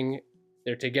kissing.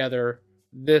 They're together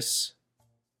this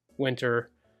winter,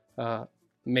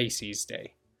 Macy's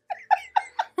Day.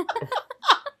 These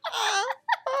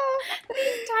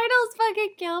titles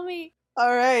fucking kill me.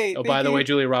 All right. Oh, by the way,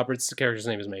 Julia Roberts' character's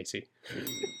name is Macy.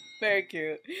 Very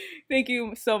cute. Thank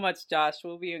you so much, Josh.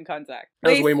 We'll be in contact.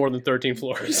 That was way more than 13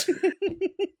 floors.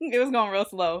 It was going real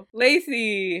slow.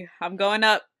 Lacey, I'm going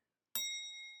up.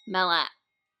 Mela,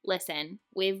 listen,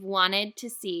 we've wanted to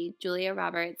see Julia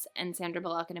Roberts and Sandra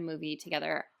Bullock in a movie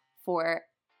together for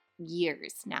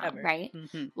years now, Ever. right?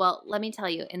 Mm-hmm. Well, let me tell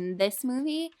you, in this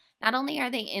movie, not only are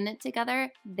they in it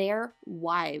together, they're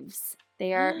wives.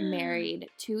 They are married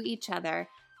to each other,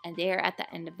 and they are at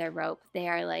the end of their rope. They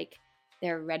are like,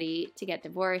 they're ready to get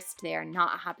divorced. They are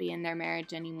not happy in their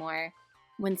marriage anymore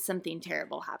when something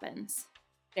terrible happens.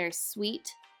 Their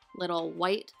sweet, little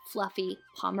white, fluffy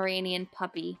Pomeranian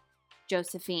puppy,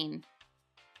 Josephine,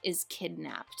 is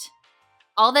kidnapped.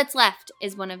 All that's left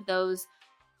is one of those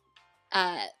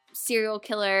serial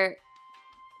killer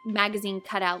magazine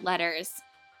cutout letters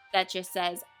that just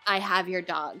says, I have your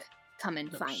dog. Come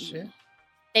and find me.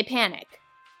 They panic,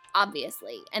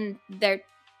 obviously. And they're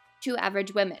two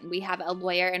average women. We have a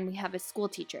lawyer and we have a school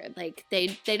teacher. Like,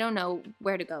 they don't know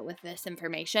where to go with this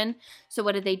information. So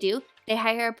what do? They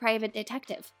hire a private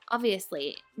detective.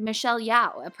 Obviously, Michelle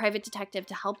Yeoh, a private detective,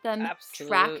 to help them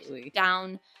track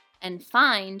down and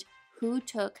find who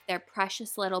took their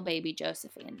precious little baby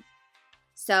Josephine.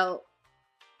 So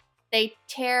they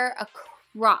tear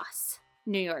across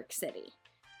New York City.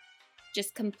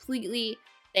 Just completely,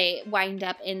 they wind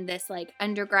up in this like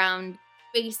underground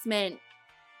basement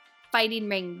fighting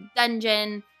ring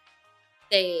dungeon.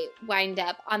 They wind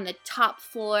up on the top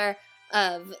floor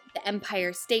of the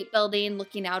Empire State Building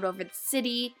looking out over the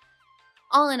city.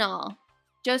 All in all,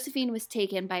 Josephine was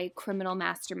taken by a criminal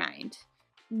mastermind.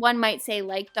 One might say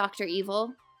like Dr.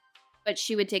 Evil, but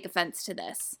she would take offense to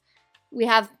this. We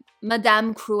have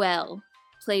Madame Cruel,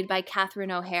 played by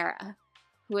Catherine O'Hara,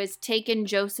 who has taken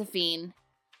Josephine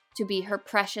to be her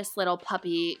precious little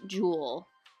puppy Jewel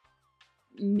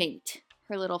mate,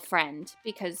 her little friend,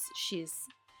 because she's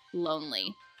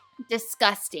lonely.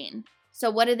 Disgusting. So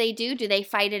what do? Do they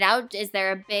fight it out? Is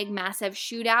there a big, massive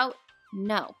shootout?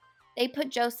 No. They put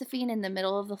Josephine in the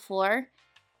middle of the floor,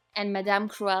 and Madame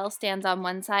Cruel stands on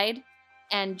one side,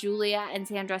 and Julia and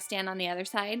Sandra stand on the other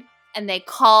side, and they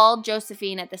call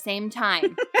Josephine at the same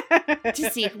time to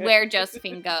see where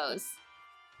Josephine goes.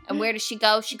 And where does she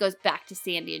go? She goes back to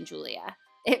Sandy and Julia.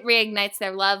 It reignites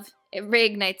their love. It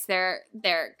reignites their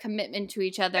commitment to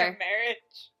each other. Their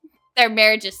marriage. Their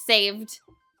marriage is saved.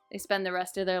 They spend the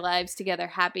rest of their lives together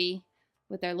happy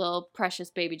with their little precious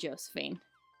baby Josephine.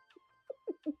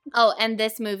 Oh, and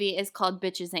this movie is called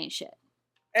Bitches Ain't Shit.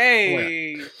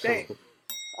 Hey.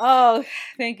 Oh,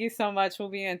 thank you so much. We'll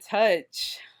be in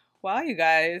touch. Wow, you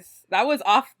guys. That was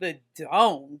off the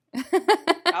dome.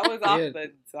 That was off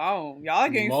the dome. Y'all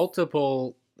getting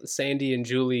multiple Sandy and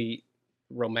Julie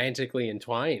romantically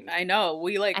entwined. I know.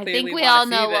 We like I clearly think we wanna all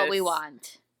see know what this. we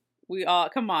want. We all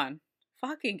come on.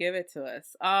 Fucking give it to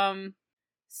us.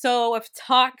 So I've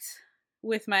talked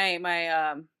with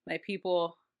my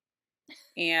people,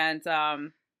 and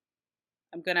I'm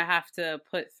gonna have to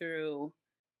put through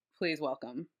Please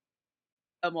Welcome,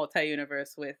 a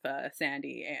multi-universe with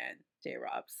Sandy and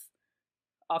J-Robs.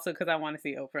 Also because I want to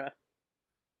see Oprah.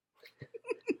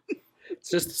 It's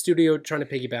just the studio trying to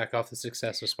piggyback off the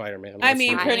success of Spider-Man. I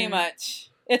mean, pretty much.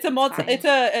 It's a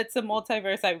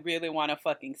multiverse I really want to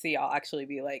fucking see. I'll actually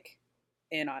be like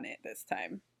in on it this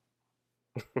time.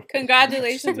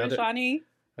 Congratulations, Rashani.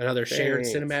 Another shared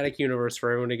cinematic universe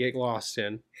for everyone to get lost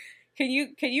in. Can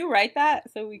you write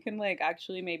that so we can like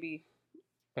actually maybe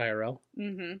IRL?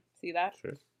 See that?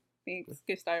 Sure. Thanks.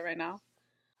 Good start right now.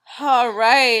 All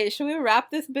right. Should we wrap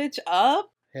this bitch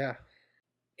up? Yeah.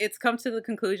 It's come to the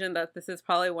conclusion that this is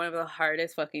probably one of the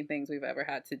hardest fucking things we've ever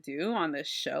had to do on this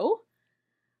show.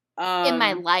 In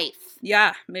my life.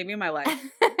 Yeah, maybe in my life.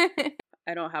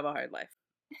 I don't have a hard life.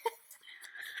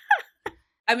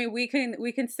 I mean, we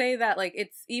can say that like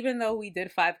it's, even though we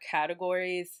did 5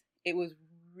 categories, it was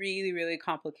really, really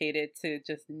complicated to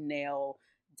just nail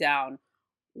down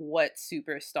what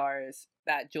superstars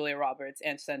that Julia Roberts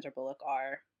and Sandra Bullock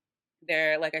are.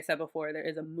 There, like I said before, there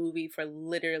is a movie for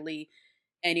literally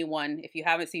anyone. If you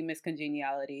haven't seen Miss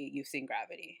Congeniality, you've seen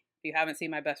Gravity. If you haven't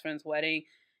seen My Best Friend's Wedding,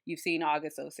 you've seen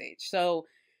August Osage. So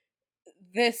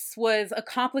this was a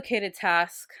complicated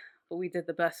task, but we did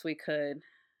the best we could.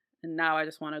 And now I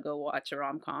just want to go watch a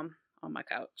rom-com on my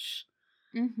couch.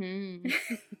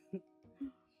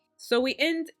 So we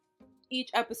end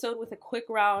each episode with a quick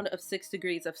round of 6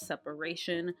 degrees of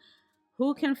separation.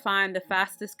 Who can find the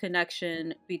fastest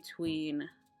connection between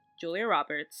Julia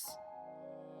Roberts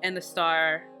and the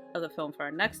star of the film for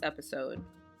our next episode,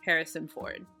 Harrison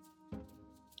Ford?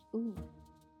 Ooh.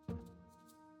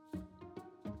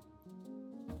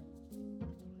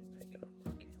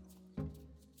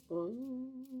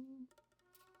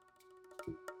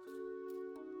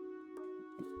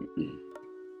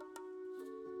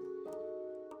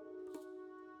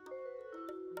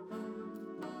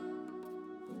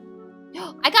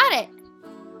 I got it.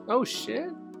 Oh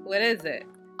shit. What is it?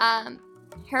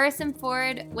 Harrison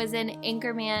Ford was in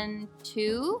Anchorman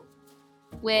 2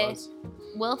 with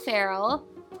Will Ferrell,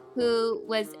 who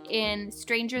was in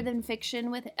Stranger Than Fiction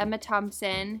with Emma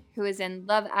Thompson, who is in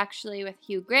Love Actually with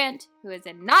Hugh Grant, who is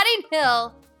in Notting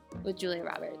Hill with Julia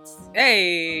Roberts.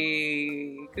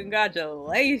 Hey,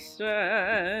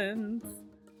 congratulations.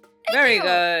 Very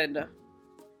good.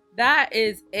 That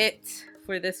is it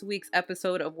for this week's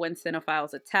episode of When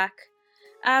Cinephiles Attack.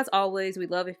 As always, we'd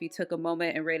love if you took a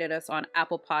moment and rated us on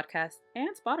Apple Podcasts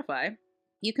and Spotify.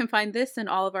 You can find this and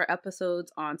all of our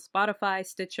episodes on Spotify,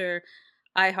 Stitcher,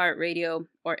 iHeartRadio,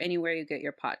 or anywhere you get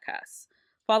your podcasts.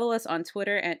 Follow us on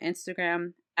Twitter and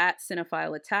Instagram at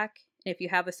Cinephile Attack. And if you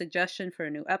have a suggestion for a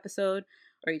new episode,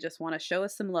 or you just want to show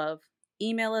us some love,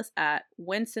 email us at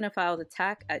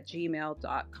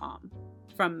whencinephilesattack@gmail.com.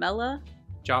 From Mela,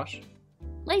 Josh,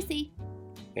 Lacey,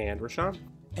 and Rashawn.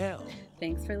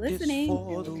 Thanks for listening, and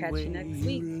we'll catch you next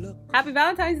week. Happy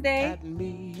Valentine's Day.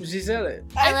 She said it.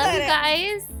 I love you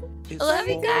guys. I love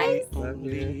you guys. Love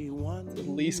you. The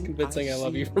least convincing I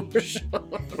love you from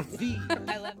Rashawn.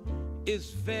 I love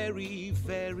is very,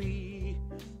 very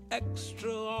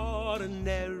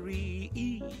extraordinary.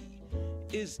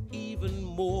 Is even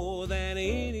more than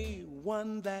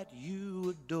anyone that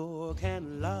you adore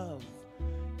can love.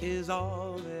 Is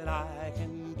all that I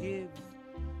can give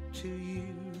to you.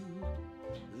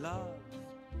 Love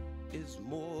is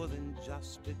more than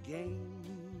just a game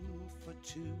for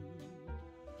two.